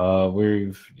that.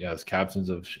 We've as captains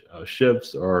of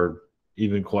ships or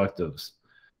even collectives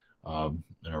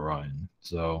in Orion.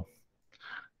 So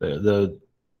the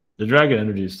dragon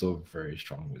energy is still very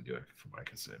strong with you, from what I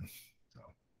can say. So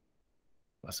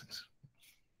blessings.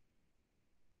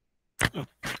 Oh,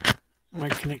 am I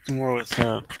connecting more with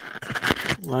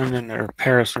London or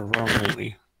Paris or Rome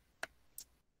lately?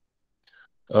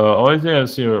 Only thing I've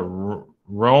seen with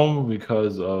Rome,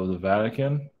 because of the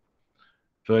Vatican,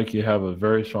 I feel like you have a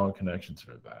very strong connection to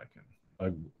the Vatican.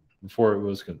 Like before it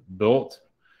was built,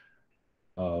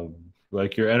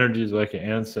 like your energy is like an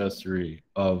ancestry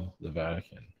of the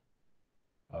Vatican.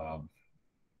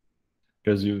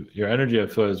 Because your energy, I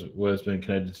feel, has been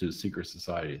connected to secret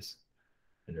societies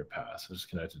in your past. It's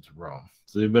connected to Rome.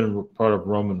 So you've been part of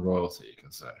Roman royalty, you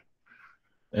can say.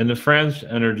 And the French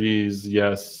energies,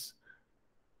 yes,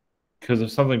 because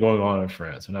there's something going on in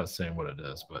France. I'm not saying what it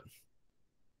is, but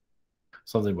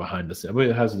something behind the scene. I believe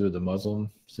it has to do with the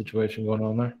Muslim situation going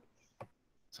on there.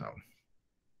 So,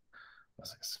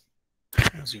 blessings.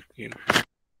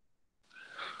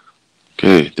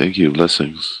 Okay, thank you.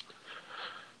 Blessings.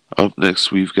 Up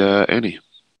next, we've got Annie.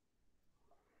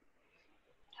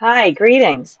 Hi,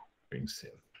 greetings. Greetings.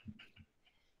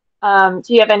 Do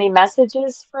you have any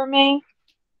messages for me?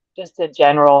 Just a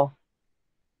general.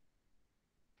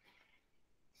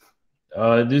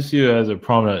 I do see you as a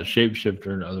prominent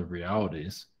shapeshifter in other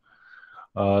realities.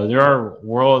 There are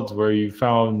worlds where you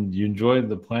found you enjoyed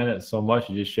the planet so much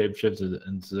you just shapeshifted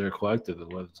into their collective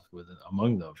and lived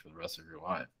among them for the rest of your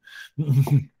life.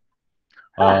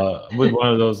 With one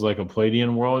of those, like a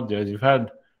Pleiadian world, you've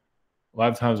had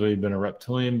lifetimes where you've been a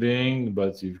reptilian being,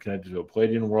 but you've connected to a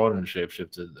Pleiadian world and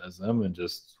shapeshifted as them and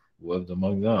just lived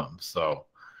among them. So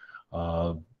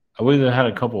I believe they had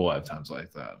a couple lifetimes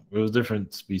like that. It was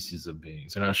different species of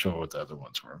beings. I'm not sure what the other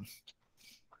ones were.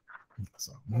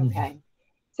 So. Okay.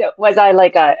 So was I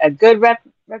like a good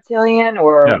reptilian,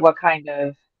 or what kind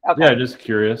of? Okay. Yeah, just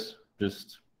curious.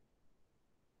 Just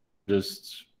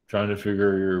trying to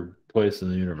figure your place in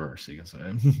the universe, you can say.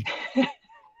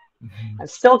 I'm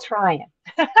still trying.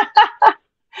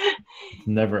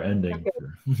 Never ending.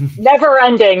 Never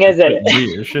ending, is it?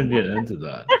 There shouldn't be an end to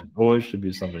that. It always should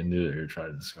be something new that you're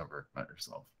trying to discover about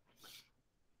yourself.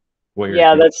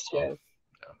 Yeah, that's true.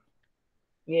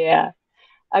 Yeah.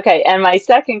 Okay, and my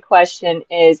second question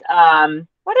is,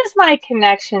 what is my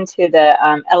connection to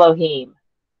the Elohim?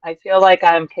 I feel like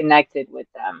I'm connected with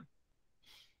them.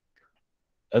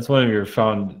 That's one of your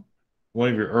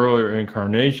earlier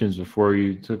incarnations before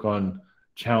you took on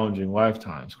challenging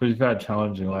lifetimes. Because you've had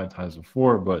challenging lifetimes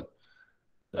before, but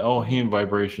the Elohim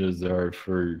vibration is there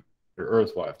for your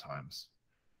Earth lifetimes.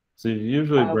 So you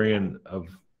usually bring in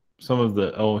some of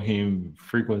the Elohim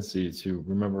frequency to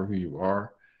remember who you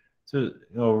are, to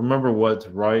remember what's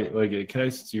right. Like it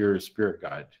connects to your spirit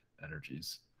guide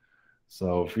energies.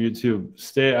 So for you to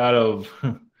stay out of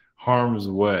harm's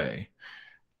way,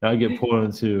 not get pulled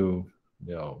into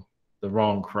the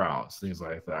wrong crowds, things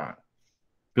like that.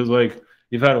 Because like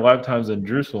you've had lifetimes in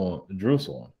Jerusalem,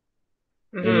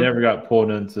 and you never got pulled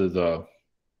into the,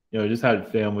 just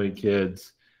had family,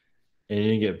 kids, and you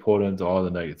didn't get pulled into all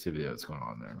the negativity that's going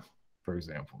on there. For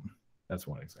example, that's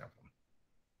one example.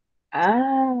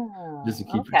 Oh, just to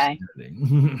keep okay.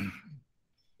 your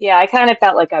Yeah, I kind of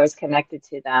felt like I was connected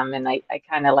to them, and I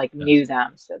kind of like knew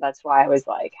them, so that's why I was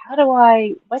like,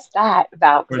 what's that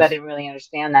about? Because I didn't really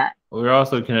understand that. Well, you're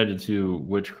also connected to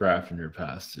witchcraft in your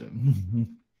past too.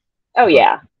 Oh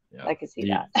yeah, I could see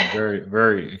deep, that. Very,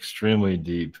 very extremely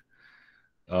deep.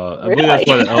 I Really? believe that's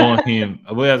why the Elohim. I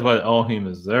believe that's why the Elohim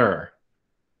is there.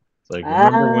 It's like,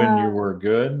 remember when you were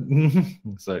good?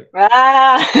 It's like,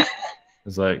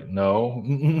 it's like, no.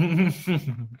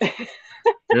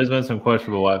 There's been some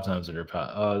questionable lifetimes in your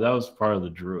past. That was part of the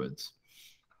Druids.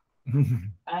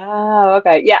 Oh,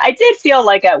 okay. Yeah, I did feel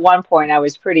like at one point I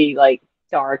was pretty like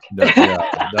dark.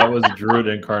 That was Druid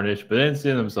incarnation, but they didn't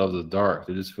see themselves as dark.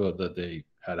 They just felt that they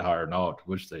had higher knowledge,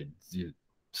 which they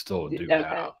still do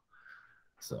have.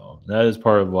 So that is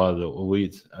part of a lot of the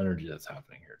elite energy that's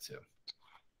happening here too.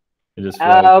 They just feel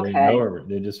like they know.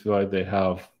 They just feel like they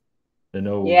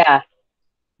know. Yeah.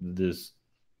 This,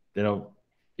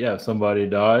 if somebody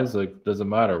dies, like doesn't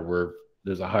matter.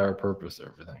 There's a higher purpose to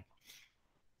everything.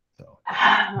 So.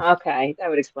 Okay, that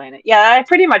would explain it. Yeah, I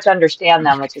pretty much understand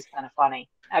them, which is kind of funny.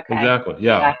 Okay. Exactly.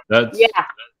 Yeah.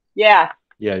 Yeah.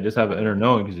 Yeah, you just have an inner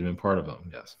knowing because you've been part of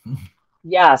them. Yes.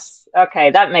 Yes.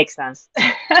 Okay, that makes sense.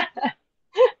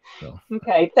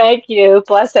 Okay, thank you.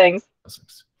 Blessings.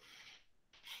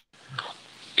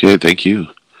 Okay, thank you.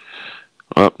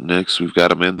 Up next, we've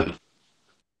got Amanda.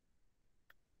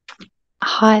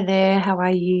 Hi there. How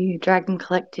are you, Dragon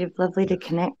Collective? Lovely to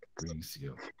connect.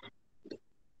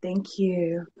 Thank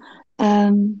you.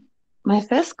 My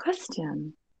first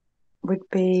question would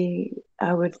be,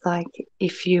 I would like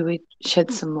if you would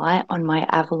shed some light on my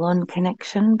Avalon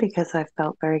connection, because I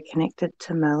felt very connected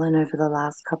to Merlin over the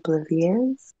last couple of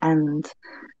years, and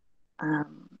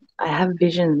I have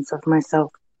visions of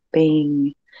myself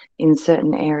being in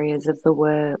certain areas of the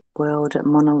world at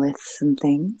monoliths and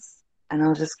things. And I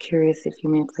was just curious if you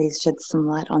may please shed some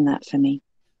light on that for me.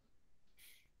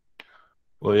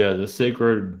 Well, yeah, the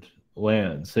sacred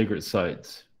land, sacred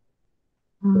sites.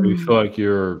 Where you feel like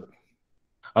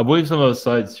I believe some of those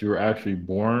sites you were actually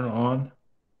born on,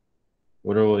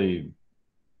 literally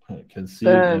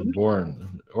conceived and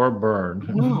born or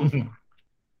burned.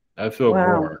 I feel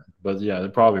born, but yeah, they're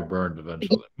probably burned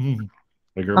eventually.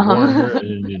 Like you're born here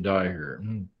and then you die here.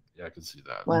 Yeah, I can see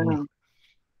that. Wow.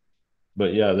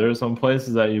 But yeah, there's some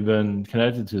places that you've been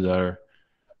connected to that are.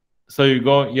 So you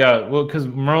go, yeah, well, because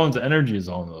Merlin's energy is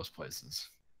on those places.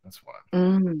 That's why.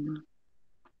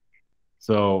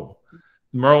 So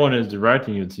Merlin is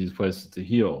directing you to these places to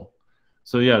heal.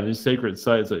 So yeah, these sacred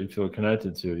sites that you feel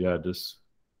connected to, yeah, just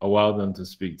allow them to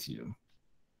speak to you.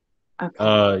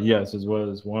 Okay. Yes, as well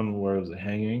as one where it was a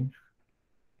hanging.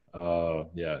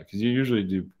 Yeah, because you usually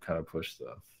do kind of push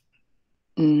stuff.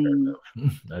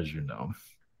 As you know.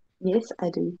 Yes, I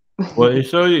do. Well, it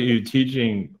shows you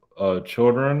teaching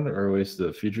children, or at least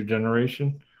the future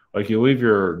generation. Like you leave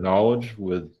your knowledge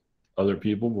with other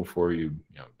people before you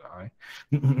die.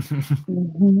 Did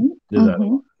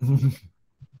that.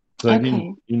 So like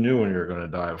you knew when you were going to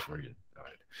die before you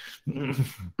died.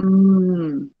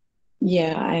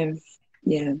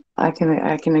 Yeah, I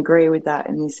can agree with that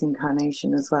in this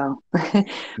incarnation as well.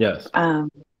 Yes.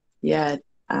 10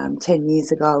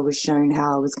 years ago I was shown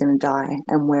how I was going to die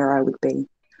and where I would be.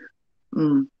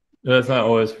 That's not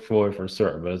always fully for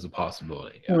certain, but it's a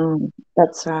possibility. Yeah.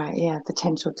 That's right. Yeah,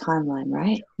 potential timeline,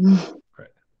 right? Right.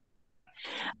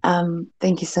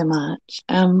 Thank you so much.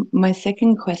 My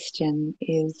second question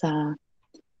is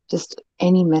just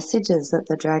any messages that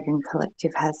the Dragon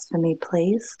Collective has for me,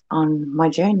 please, on my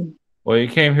journey. Well, you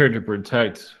came here to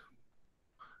protect,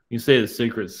 you say the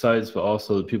sacred sites, but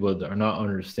also the people that are not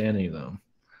understanding them.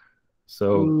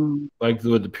 So, like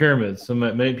with the pyramids,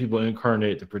 many people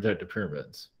incarnate to protect the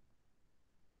pyramids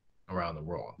around the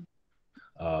world.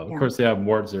 Of course, they have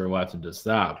wards that are left in just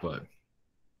that, but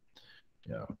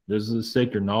there's a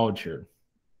sacred knowledge here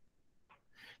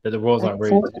that the world's not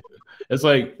ready to. It's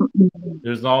like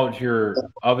there's knowledge here,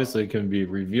 obviously, it can be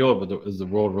revealed, but is the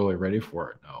world really ready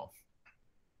for it? No,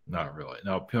 not really.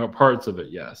 Now, parts of it,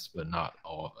 yes, but not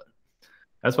all of it.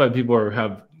 That's why people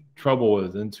have trouble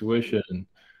with intuition,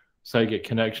 psychic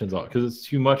connections, because it's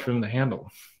too much for them to handle.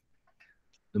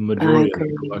 The majority of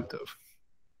the collective,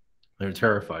 they're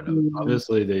terrified of it.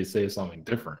 Obviously, they say something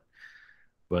different,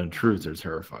 but in truth, they're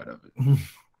terrified of it.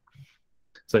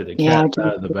 It's like the cat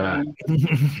out of the bag.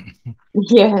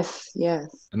 Yes.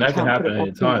 And that can happen at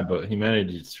any time, but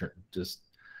humanity just,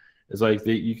 it's like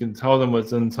you can tell them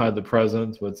what's inside the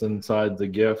present, what's inside the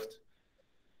gift.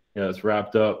 Yeah, it's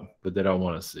wrapped up, but they don't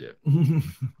want to see it.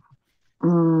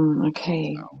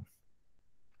 Okay. No,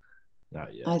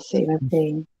 not yet. I see.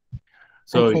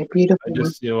 So okay, beautiful. I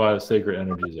just see a lot of sacred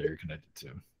energies that you're connected to.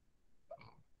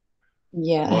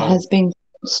 Yeah, it has been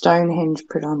Stonehenge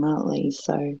predominantly.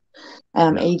 So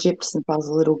Egypt since I was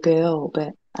a little girl,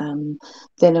 but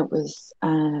then it was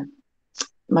Machu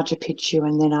Picchu,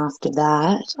 and then after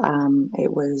that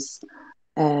it was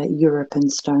Europe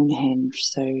and Stonehenge.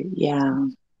 So yeah.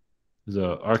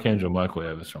 There's Archangel Michael, I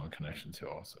have a strong connection to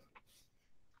also.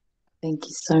 Thank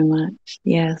you so much.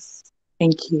 Yes.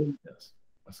 Thank you. Yes.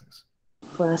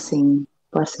 Blessings.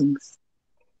 Blessings.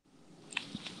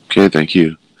 Okay, thank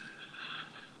you.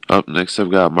 Up next,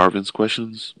 I've got Marvin's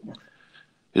questions.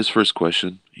 His first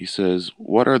question, he says,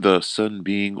 "What are the sun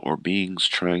being or beings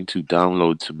trying to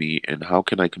download to me, and how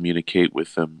can I communicate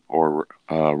with them or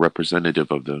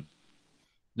representative of them?"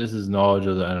 This is knowledge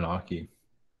of the Anunnaki.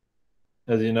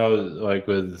 As you know, like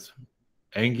with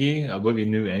Enki, I believe he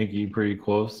knew Enki pretty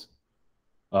close.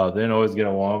 They didn't always get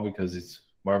along because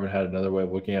Marvin had another way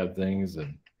of looking at things,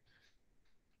 and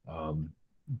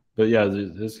but yeah,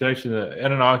 his connection to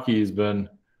Anunnaki has been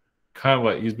kind of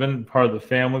like he's been part of the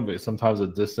family, but sometimes a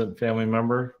distant family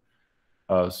member.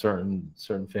 Certain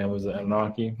families of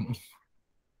Anunnaki.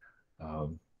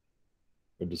 We'll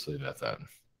just leave it at that.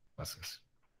 Blessings.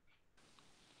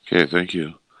 Okay, thank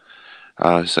you.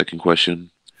 Second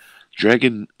question,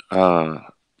 Dragon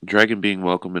being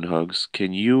welcome and hugs.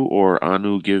 Can you or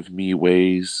Anu give me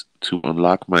ways to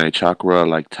unlock my chakra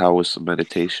like Taoist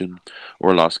meditation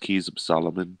or Lost Keys of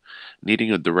Solomon?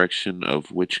 Needing a direction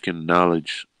of which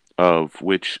knowledge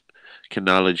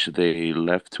they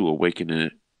left to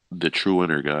awaken the true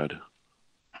inner God.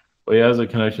 Well, he has a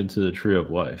connection to the tree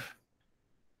of life.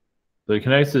 So he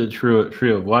connects to the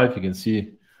tree of life. You can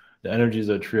see the energies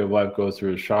of the tree of life go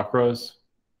through his chakras.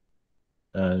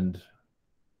 And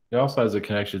he also has a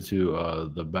connection to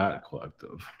the Bat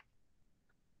Collective.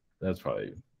 That's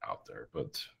probably out there,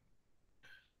 but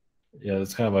yeah,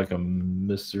 it's kind of like a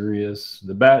mysterious.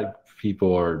 The Bat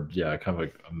people are kind of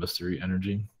like a mystery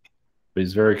energy, but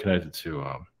he's very connected to,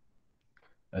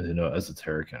 as you know,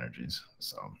 esoteric energies.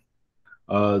 So,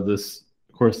 this,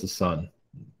 of course, the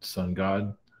sun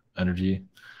god energy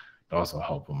also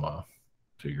help him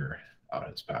figure out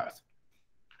his path.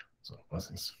 So,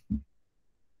 blessings.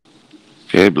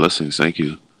 Okay, blessings. Thank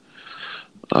you.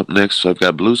 Up next, I've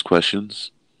got Blue's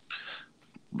questions.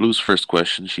 Blue's first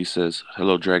question, she says,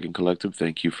 "Hello, Dragon Collective.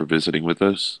 Thank you for visiting with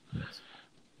us. Yes.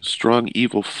 Strong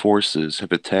evil forces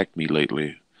have attacked me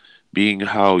lately. Being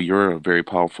how you're a very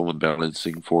powerful and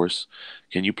balancing force,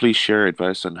 can you please share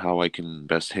advice on how I can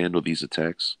best handle these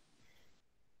attacks?"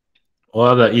 A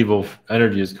lot of that evil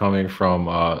energy is coming from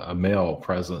a male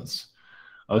presence.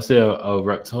 I would say a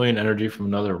reptilian energy from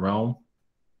another realm.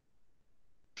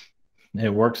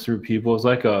 It works through people. It's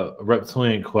like a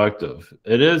reptilian collective.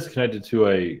 It is connected to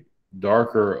a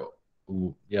darker,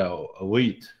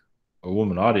 elite,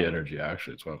 Illuminati energy,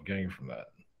 actually. That's what I'm getting from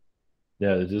that.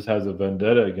 Yeah, it just has a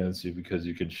vendetta against you because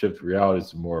you can shift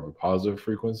realities to more of a positive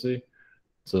frequency.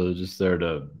 So they're just there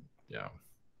to,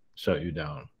 shut you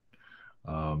down.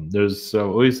 There's at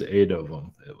least 8 of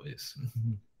them, at least.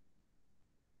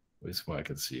 At least what I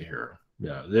can see here.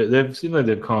 Yeah, they've seemed like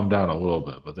they've calmed down a little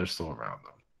bit, but they're still around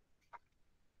them.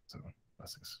 So,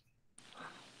 blessings.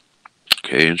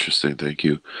 Okay, interesting. Thank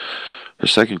you. Her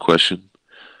second question.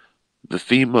 The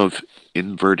theme of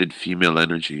inverted female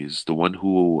energies, the one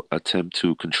who attempt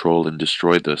to control and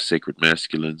destroy the sacred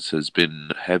masculines, has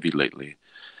been heavy lately.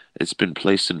 It's been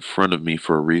placed in front of me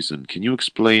for a reason. Can you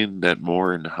explain that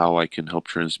more and how I can help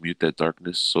transmute that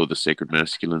darkness so the sacred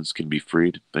masculines can be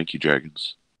freed? Thank you,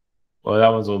 Dragons. Well, that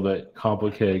one's a little bit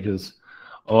complicated because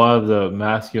a lot of the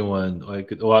masculine,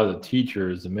 like a lot of the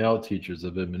teachers, the male teachers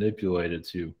have been manipulated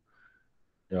to,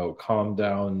 calm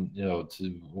down,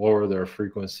 to lower their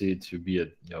frequency, to be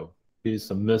be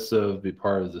submissive, be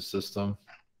part of the system.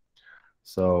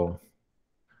 So,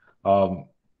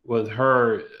 with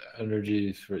her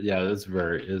energy,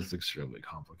 it's extremely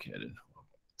complicated.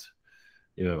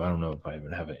 I don't know if I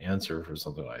even have an answer for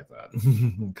something like that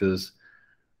because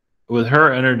with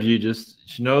her energy,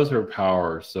 she knows her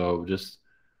power. So just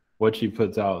what she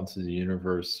puts out into the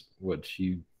universe, what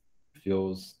she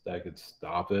feels that could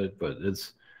stop it, but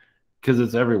it's because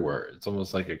it's everywhere. It's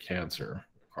almost like a cancer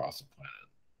across the planet.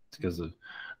 It's because of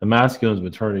the masculine has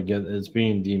been turned against. It's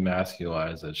being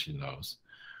demasculized, as she knows.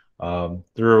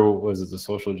 Through the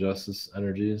social justice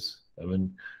energies,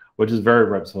 which is very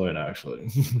reptilian actually.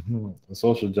 The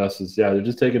social justice, they're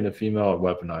just taking the female and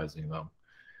weaponizing them.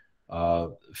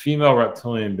 Female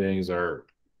reptilian beings are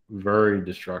very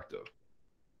destructive,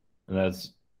 and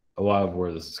that's a lot of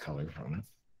where this is coming from.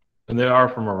 And they are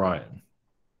from Orion.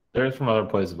 They're from other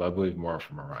places, but I believe more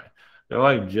from Orion. They're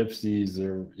like gypsies.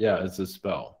 It's a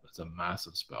spell. It's a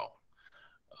massive spell.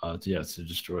 To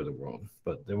destroy the world,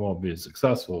 but they won't be as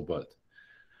successful. But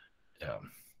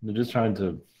they're just trying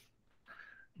to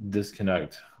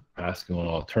disconnect masculine,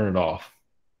 or turn it off.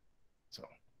 So,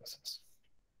 blessings.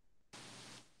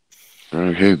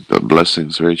 Okay,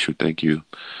 blessings, very true. Thank you.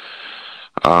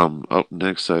 Up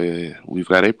next, we've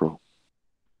got April.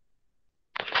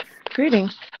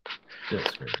 Greetings.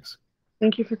 Yes, greetings.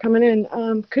 Thank you for coming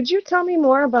in. Could you tell me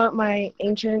more about my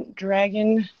ancient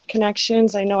dragon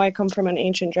connections? I know I come from an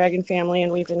ancient dragon family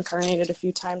and we've incarnated a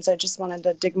few times. I just wanted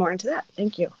to dig more into that.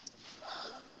 Thank you.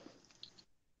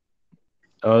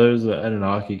 Oh, there's an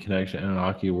Anunnaki connection.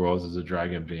 Anunnaki worlds is a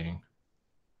dragon being.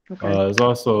 Okay. There's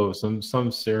also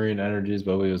some Syrian energies,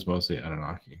 but it was mostly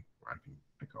Anunnaki. I can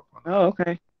pick up on that. Oh,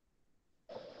 okay.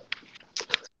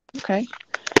 Okay.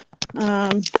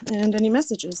 And any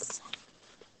messages?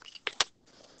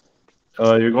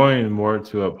 You're going more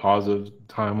to a positive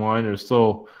timeline. There's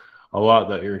still a lot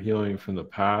that you're healing from the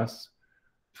past.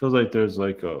 It feels like there's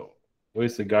like a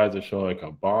wasted guides that show like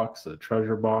a box, a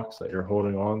treasure box that you're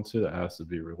holding on to that has to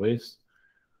be released.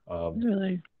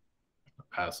 Really?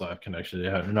 Past life connection.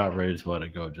 You're not ready to let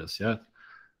it go just yet.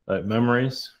 Like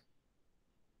memories,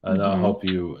 and that'll help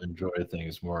you enjoy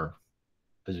things more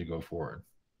as you go forward.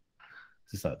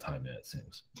 It's just not time yet, it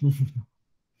seems.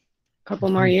 Couple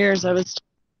more years, I was,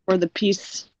 or the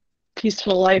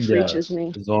peaceful life reaches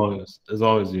me. As long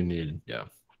as you need, yeah.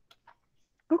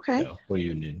 Okay. Yeah, what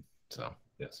you need. So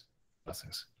yes,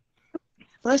 blessings.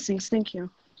 Blessings. Thank you.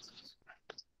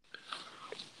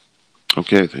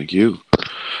 Okay, thank you.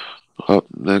 Up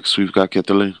next, we've got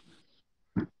Kathleen.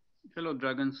 Hello,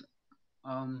 dragons.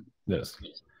 Yes.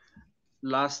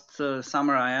 Last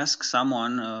summer, I asked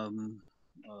someone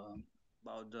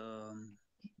about the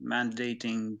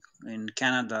mandating in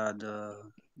Canada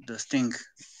the sting,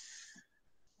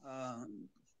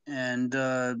 and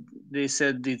they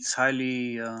said it's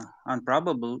highly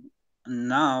improbable.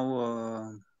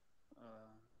 Now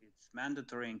it's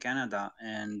mandatory in Canada,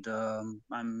 and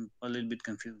I'm a little bit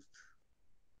confused.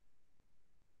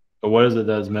 But what is it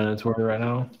that's mandatory right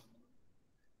now?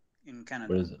 In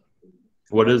Canada. What is it?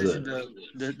 What is it?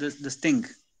 The sting.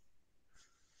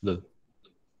 The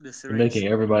syringe. You're making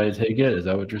everybody take it? Is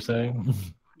that what you're saying?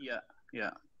 Yeah, yeah.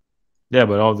 Yeah,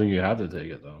 but I don't think you have to take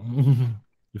it though.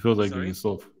 It feels like Sorry? you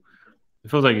still.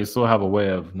 It feels like you still have a way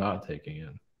of not taking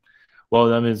it. Well,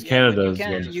 that means Canada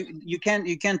you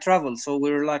can't travel, so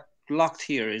we're like locked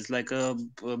here. It's like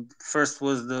first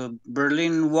was the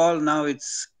Berlin Wall, now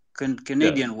it's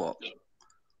Canadian Wall.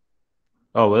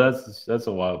 Oh, well, that's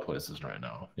a lot of places right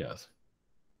now. Yes.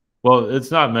 Well, it's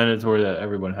not mandatory that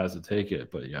everyone has to take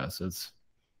it, but yes, it's.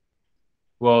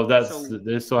 Well,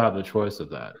 they still have the choice of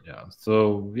that. Yeah.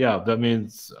 So yeah, that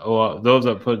means a lot. Those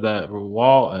that put that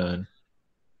wall in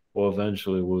will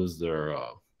eventually lose their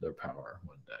power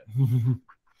one day.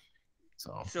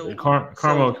 so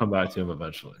karma will come back to them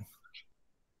eventually.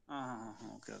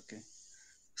 Okay.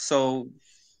 So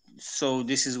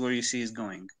this is where you see it's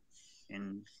going.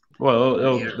 Well,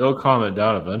 they'll calm it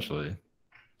down eventually,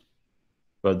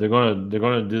 but they're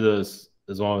gonna do this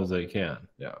as long as they can.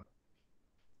 Yeah,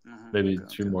 maybe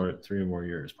 3 more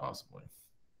years possibly.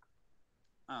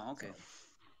 Oh, okay.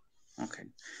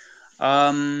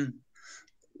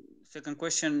 Second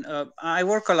question. I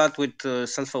work a lot with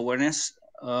self-awareness,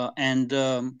 and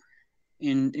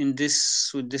in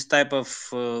this with this type of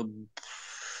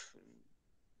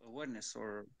awareness,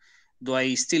 or do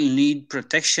I still need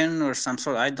protection or some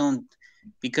sort? I don't,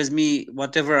 because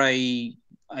whatever I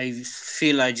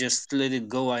feel, I just let it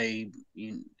go. It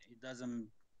doesn't.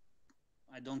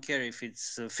 I don't care if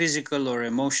it's physical or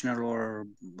emotional or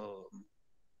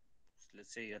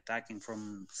let's say attacking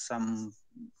from some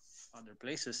other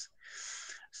places.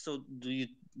 So do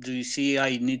you see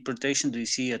I need protection? Do you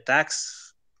see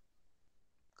attacks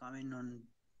coming on?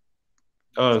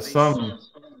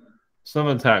 Some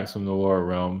attacks from the lower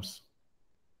realms.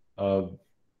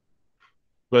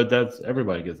 But that's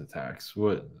everybody gets attacks.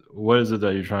 What is it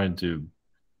that you're trying to?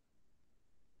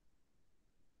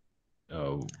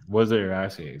 What is it you're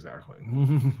asking exactly?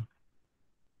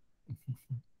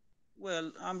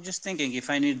 Well, I'm just thinking if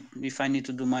I need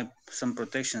to do some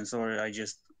protections, or I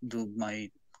just do my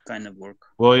kind of work.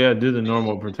 Well, yeah, do the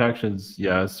normal protections,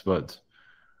 yes, but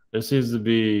there seems to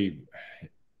be.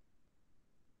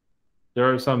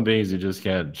 There are some beings you just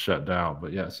can't shut down,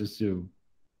 but yes, just do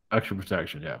extra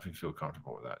protection. Yeah, if you feel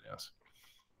comfortable with that, yes.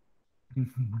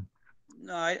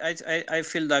 No, I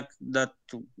feel that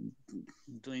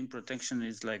doing protection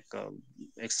is like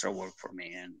extra work for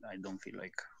me, and I don't feel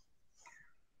like.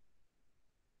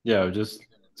 Yeah, just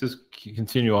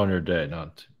continue on your day.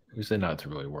 We say not to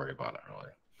really worry about it,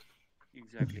 really.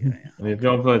 Exactly. Yeah. I mean, if you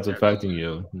don't feel it's affecting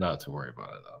you, not to worry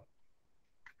about it, though.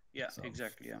 Yeah, so,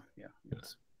 exactly. Yeah.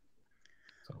 Yes.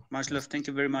 So, much love. Thank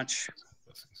you very much.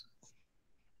 Blessings.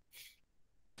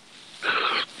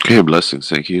 Okay, blessings.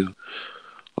 Thank you.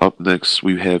 Up next,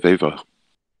 we have Ava.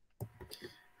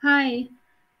 Hi.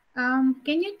 Can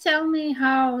you tell me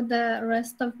how the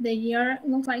rest of the year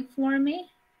looks like for me?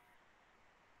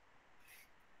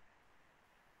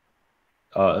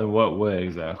 In what way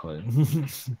exactly?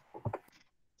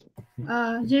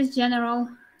 Just general.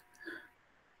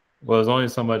 Well, there's only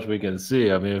so much we can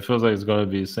see. I mean, it feels like it's going to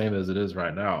be the same as it is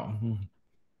right now.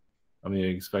 I mean, you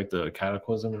expect a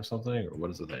cataclysm or something, or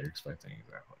what is it that you're expecting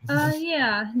exactly?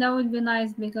 Yeah, that would be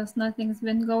nice because nothing's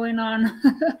been going on.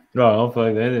 No, I don't feel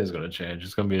like anything's going to change.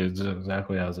 It's going to be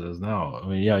exactly as it is now. I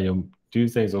mean, yeah, you'll do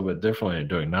things a little bit differently than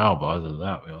you're doing now, but other than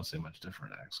that, we don't see much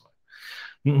different,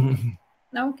 actually.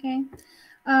 Okay.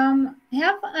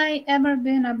 Have I ever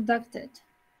been abducted?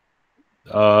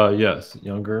 Yes,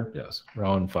 younger, yes,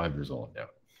 around 5 years old, yeah.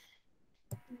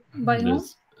 By whom?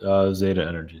 Zeta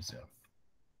energies, yeah.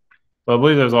 But I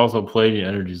believe there's also Pleiadian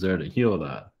energies there to heal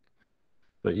that.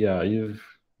 But yeah, I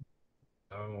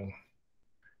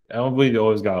don't believe you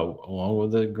always got along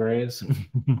with the Greys. So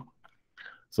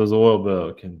there's a little bit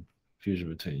of confusion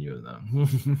between you and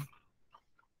them.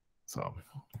 So.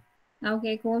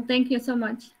 Okay, cool. Thank you so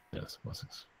much. Yes,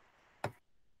 blessings.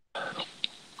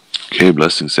 Okay,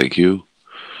 blessings. Thank you.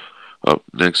 Up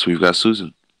next, we've got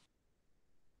Susan.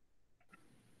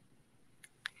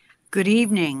 Good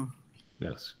evening.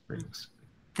 Yes, greetings.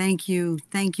 Thank you.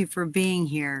 Thank you for being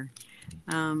here.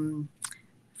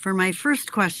 For my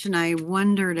first question, I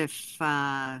wondered if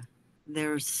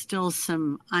there's still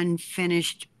some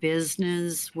unfinished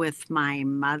business with my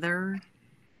mother,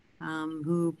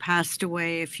 who passed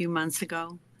away a few months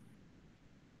ago.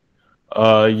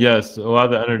 Yes, a lot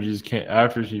of the energies came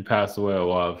after she passed away. A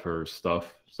lot of her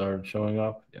stuff started showing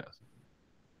up. Yes.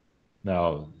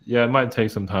 Now, yeah, it might take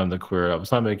some time to clear it up.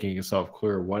 It's not making itself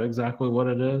clear what it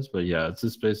is, but yeah, it's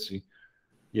just basically,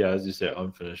 yeah, as you say,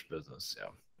 unfinished business. Yeah,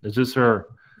 it's just her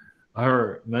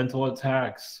mental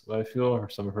attacks. I feel, or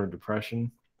some of her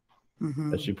depression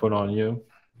that she put on you.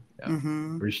 Yeah,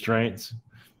 restraints.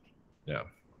 Yeah,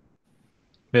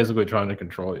 basically trying to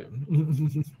control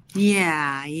you.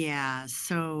 Yeah.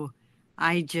 So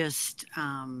I just,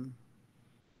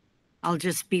 I'll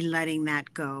just be letting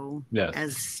that go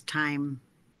as time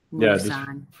moves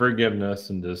on. Forgiveness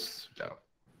and just a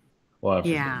lot of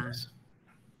forgiveness.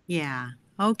 Yeah.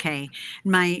 Okay.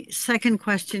 My second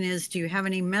question is, do you have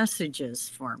any messages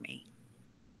for me?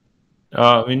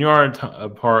 I mean, you are a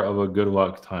part of a good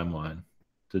luck timeline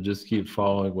to just keep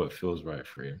following what feels right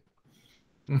for you.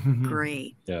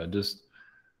 Great. Yeah,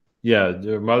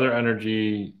 your mother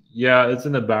energy. Yeah, it's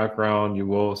in the background. You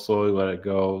will slowly let it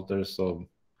go. There's some,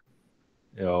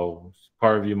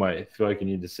 part of you might feel like you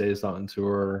need to say something to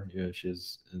her.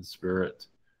 She's in spirit.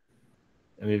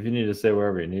 I mean, if you need to say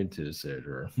wherever you need to say it to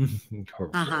her,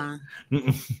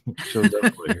 she'll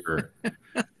definitely hear it.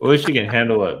 At least she can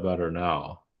handle it better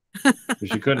now. But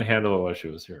she couldn't handle it while she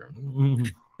was here.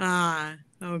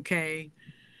 Okay.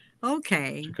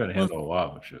 She couldn't handle a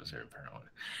lot when she was here,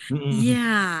 apparently.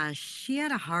 Yeah, she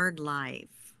had a hard life.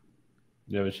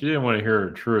 Yeah, but she didn't want to hear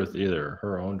her truth either.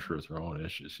 Her own truth, her own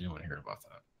issues. She didn't want to hear about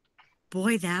that.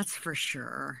 Boy, that's for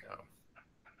sure. Yeah.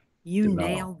 You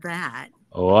nailed that.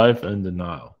 A life in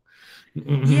denial.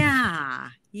 Yeah.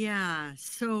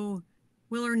 So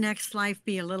will her next life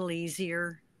be a little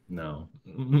easier? No.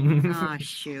 Oh,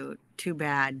 shoot. Too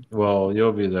bad. Well,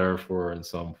 you'll be there for her in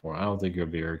some form. I don't think you'll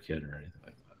be her kid or anything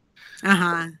like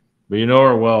that. But you know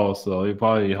her well, so you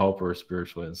probably help her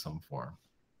spiritually in some form.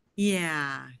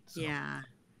 Yeah.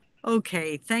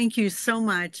 Okay. Thank you so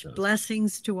much. Yes.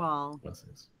 Blessings to all.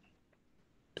 Blessings.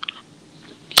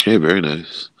 Okay, very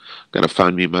nice. Gotta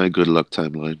find me my good luck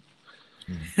timeline.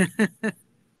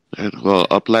 And, well,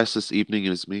 up last this evening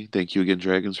is me. Thank you again,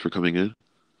 Dragons, for coming in.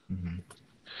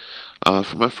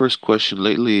 For my first question,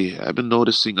 lately I've been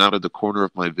noticing out of the corner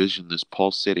of my vision this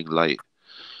pulsating light.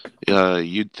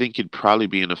 You'd think it'd probably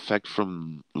be an effect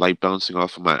from light bouncing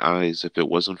off of my eyes if it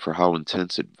wasn't for how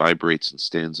intense it vibrates and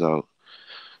stands out.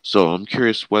 So I'm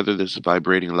curious whether this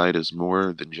vibrating light is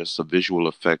more than just a visual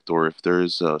effect, or if there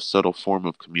is a subtle form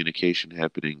of communication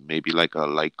happening, maybe like a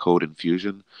light code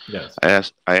infusion. Yes. I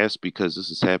ask because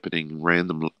this is happening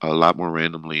a lot more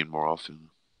randomly and more often.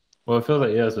 Well, it feels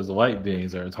like, yes, there's light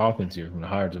beings that are talking to you from the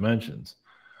higher dimensions.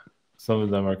 Some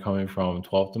of them are coming from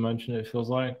 12th dimension, it feels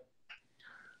like.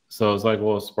 So it's like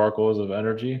little sparkles of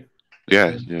energy.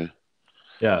 Yeah.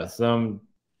 Yeah, some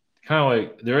kind of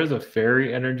like, there is a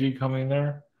fairy energy coming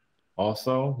there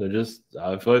also. They're just,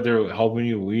 I feel like they're helping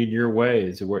you lead your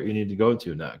way to where you need to go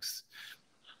to next.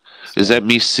 So, is that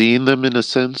me seeing them in a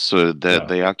sense, or that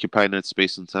they occupy that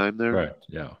space and time there? Right,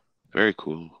 yeah. Very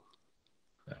cool.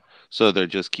 So they're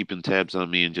just keeping tabs on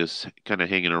me and just kind of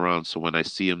hanging around. So when I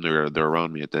see them, they're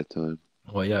around me at that time.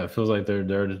 Well, yeah, it feels like they're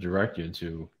there to direct you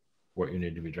to what you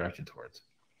need to be directed towards.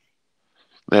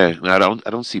 Yeah, I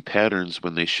don't see patterns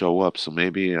when they show up. So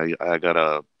maybe I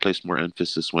gotta place more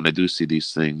emphasis when I do see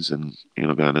these things, and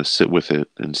gotta sit with it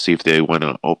and see if they want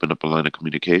to open up a line of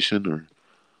communication or.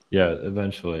 Yeah,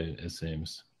 eventually it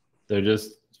seems they're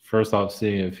just first off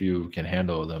seeing if you can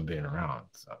handle them being around.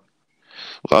 So.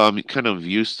 Well, I'm kind of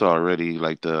used to already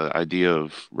like the idea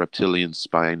of reptilians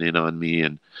spying in on me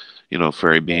and,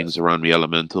 fairy beings around me,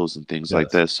 elementals and things like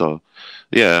that. So,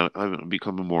 yeah, I'm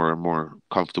becoming more and more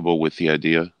comfortable with the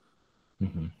idea.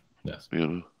 Mm-hmm. Yes.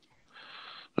 All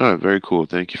right, very cool.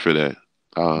 Thank you for that.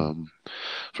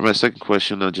 For my second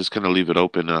question, I'll just kind of leave it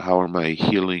open. How are my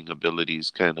healing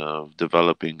abilities kind of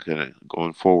developing, kind of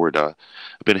going forward? I've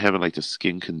been having like the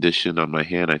skin condition on my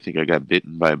hand. I think I got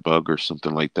bitten by a bug or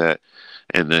something like that,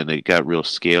 and then it got real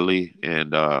scaly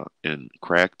and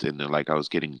cracked, and then like I was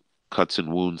getting cuts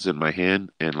and wounds in my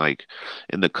hand, and like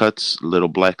in the cuts, little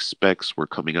black specks were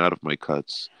coming out of my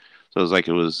cuts. So it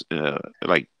was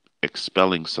like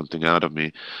expelling something out of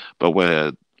me. But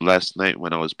when last night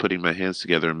when I was putting my hands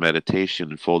together in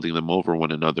meditation and folding them over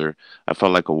one another, I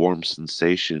felt like a warm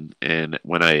sensation. And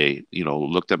when I,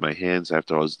 looked at my hands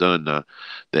after I was done,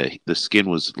 the skin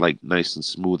was like nice and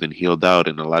smooth and healed out,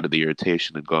 and a lot of the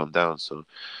irritation had gone down. So I'm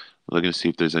looking to see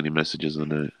if there's any messages on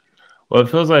that. Well, it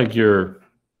feels like you're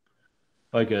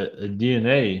like a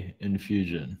DNA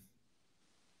infusion,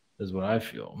 is what I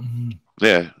feel.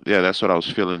 Yeah, that's what I was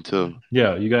feeling too.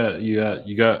 Yeah, you got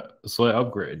a slight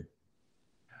upgrade.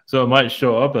 So it might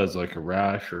show up as like a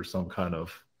rash or some kind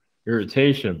of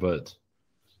irritation, but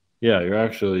yeah, you're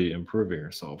actually improving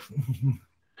yourself.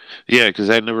 Yeah, because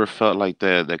I never felt like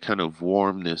that kind of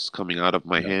warmness coming out of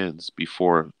my hands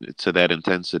before to that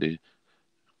intensity.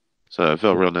 So it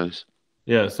felt real nice.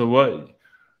 Yeah. So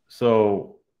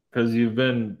because you've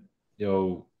been,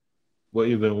 what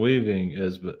you've been living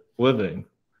has been,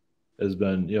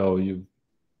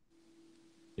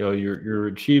 you're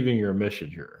achieving your mission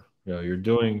here. You're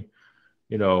doing,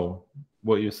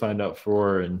 what you signed up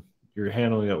for, and you're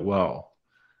handling it well.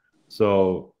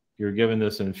 So you're giving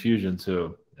this infusion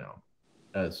to,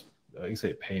 as you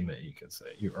say, payment. You can say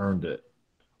you earned it.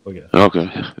 Okay.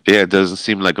 Yeah, it doesn't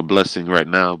seem like a blessing right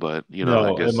now, but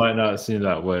no, I guess it might not seem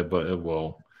that way, but it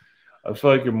will. I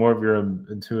feel like more of your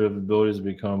intuitive abilities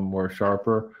become more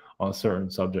sharper on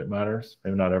certain subject matters.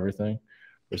 Maybe not everything,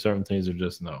 but certain things are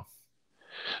just no.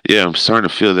 Yeah, I'm starting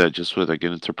to feel that just with like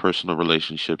interpersonal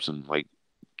relationships and like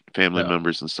family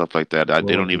members and stuff like that.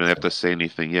 They don't even have to say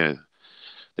anything. Yeah,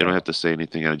 they don't have to say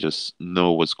anything. I just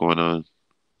know what's going on.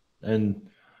 And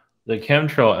the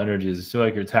chemtrail energies, I feel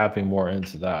like you're tapping more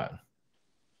into that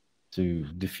to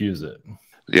diffuse it.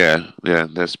 Yeah,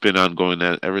 that's been ongoing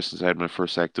ever since I had my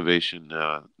first activation.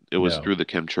 It was through the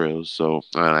chemtrails, so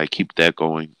I keep that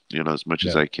going, as much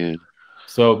as I can.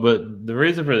 So, but the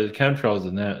reason for the chemtrails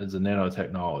is the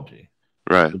nanotechnology.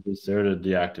 Right. It's there to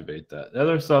deactivate that. The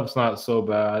other stuff's not so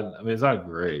bad. I mean, it's not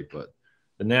great, but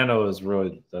the nano is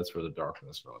really, that's where the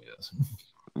darkness really is.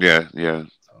 Yeah.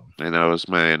 And that was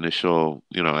my initial,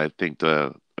 I think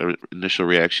the initial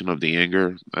reaction of the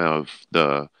anger of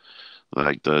the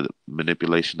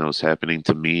manipulation that was happening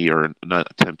to me, or not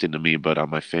attempting to me, but on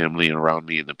my family and around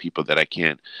me and the people that I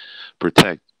can't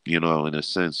protect, in a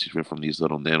sense, even from these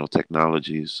little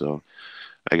nanotechnologies. So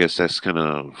I guess that's kind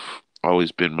of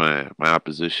always been my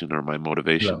opposition or my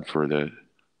motivation for that.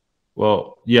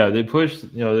 Well, yeah, they push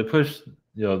the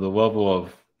level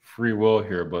of free will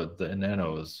here, but the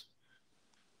nano is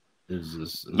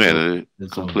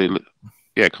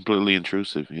completely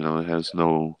intrusive. It has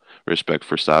no respect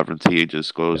for sovereignty. It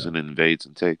just goes and invades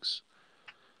and takes.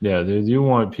 Yeah, they do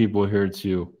want people here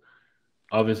to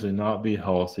obviously not be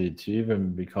healthy, to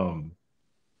even become,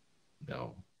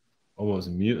 almost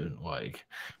mutant-like.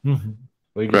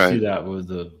 We can see that with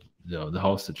the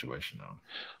health situation now.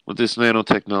 With this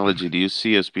nanotechnology, do you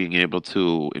see us being able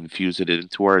to infuse it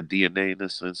into our DNA in a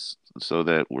sense, so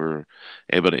that we're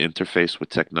able to interface with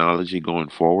technology going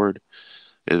forward?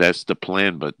 That's the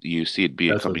plan, but you see it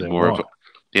becoming more of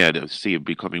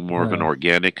an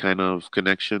organic kind of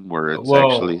connection where it's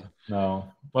actually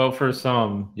no. Well, for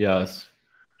some, yes,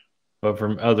 but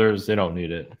from others, they don't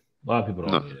need it. A lot of people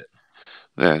don't need it.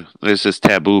 Yeah, there's this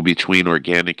taboo between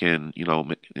organic and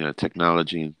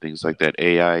technology and things like that,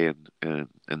 AI and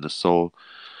the soul.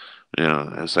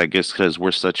 It's I guess because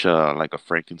we're such a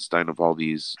Frankenstein of all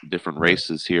these different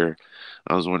races here.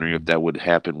 I was wondering if that would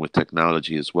happen with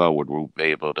technology as well. Would we be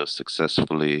able to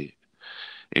successfully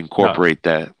incorporate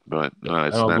that? But I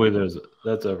don't believe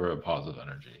that's ever a positive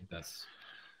energy.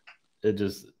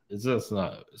 It's just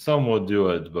not. Some will do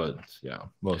it, but yeah,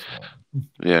 most won't.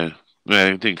 Yeah,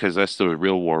 I think because that's the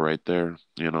real war right there.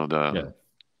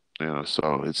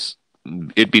 So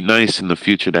it'd be nice in the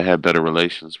future to have better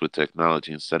relations with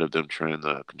technology instead of them trying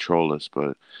to control us.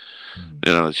 But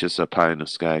it's just a pie in the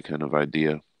sky kind of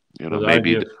idea.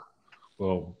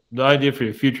 well, the idea for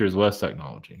your future is less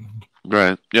technology.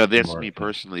 Right. Yeah, that's me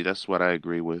personally. That's what I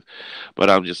agree with. But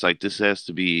I'm just like, this has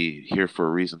to be here for a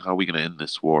reason. How are we going to end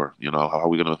this war? You know, how are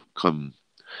we going to come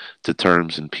to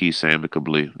terms in peace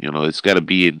amicably? You know, it's got to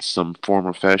be in some form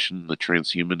or fashion. The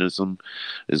transhumanism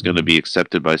is going to be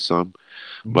accepted by some.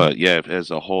 But yeah, as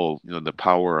a whole, you know, the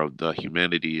power of the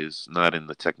humanity is not in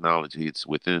the technology, it's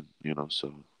within, you know,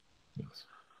 so. Yes.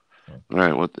 All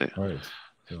right. Well, all right.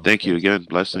 So, thank you again.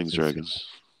 Blessings, Dragons.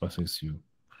 Blessings to you.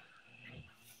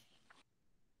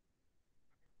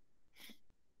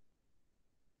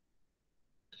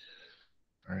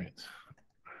 All right.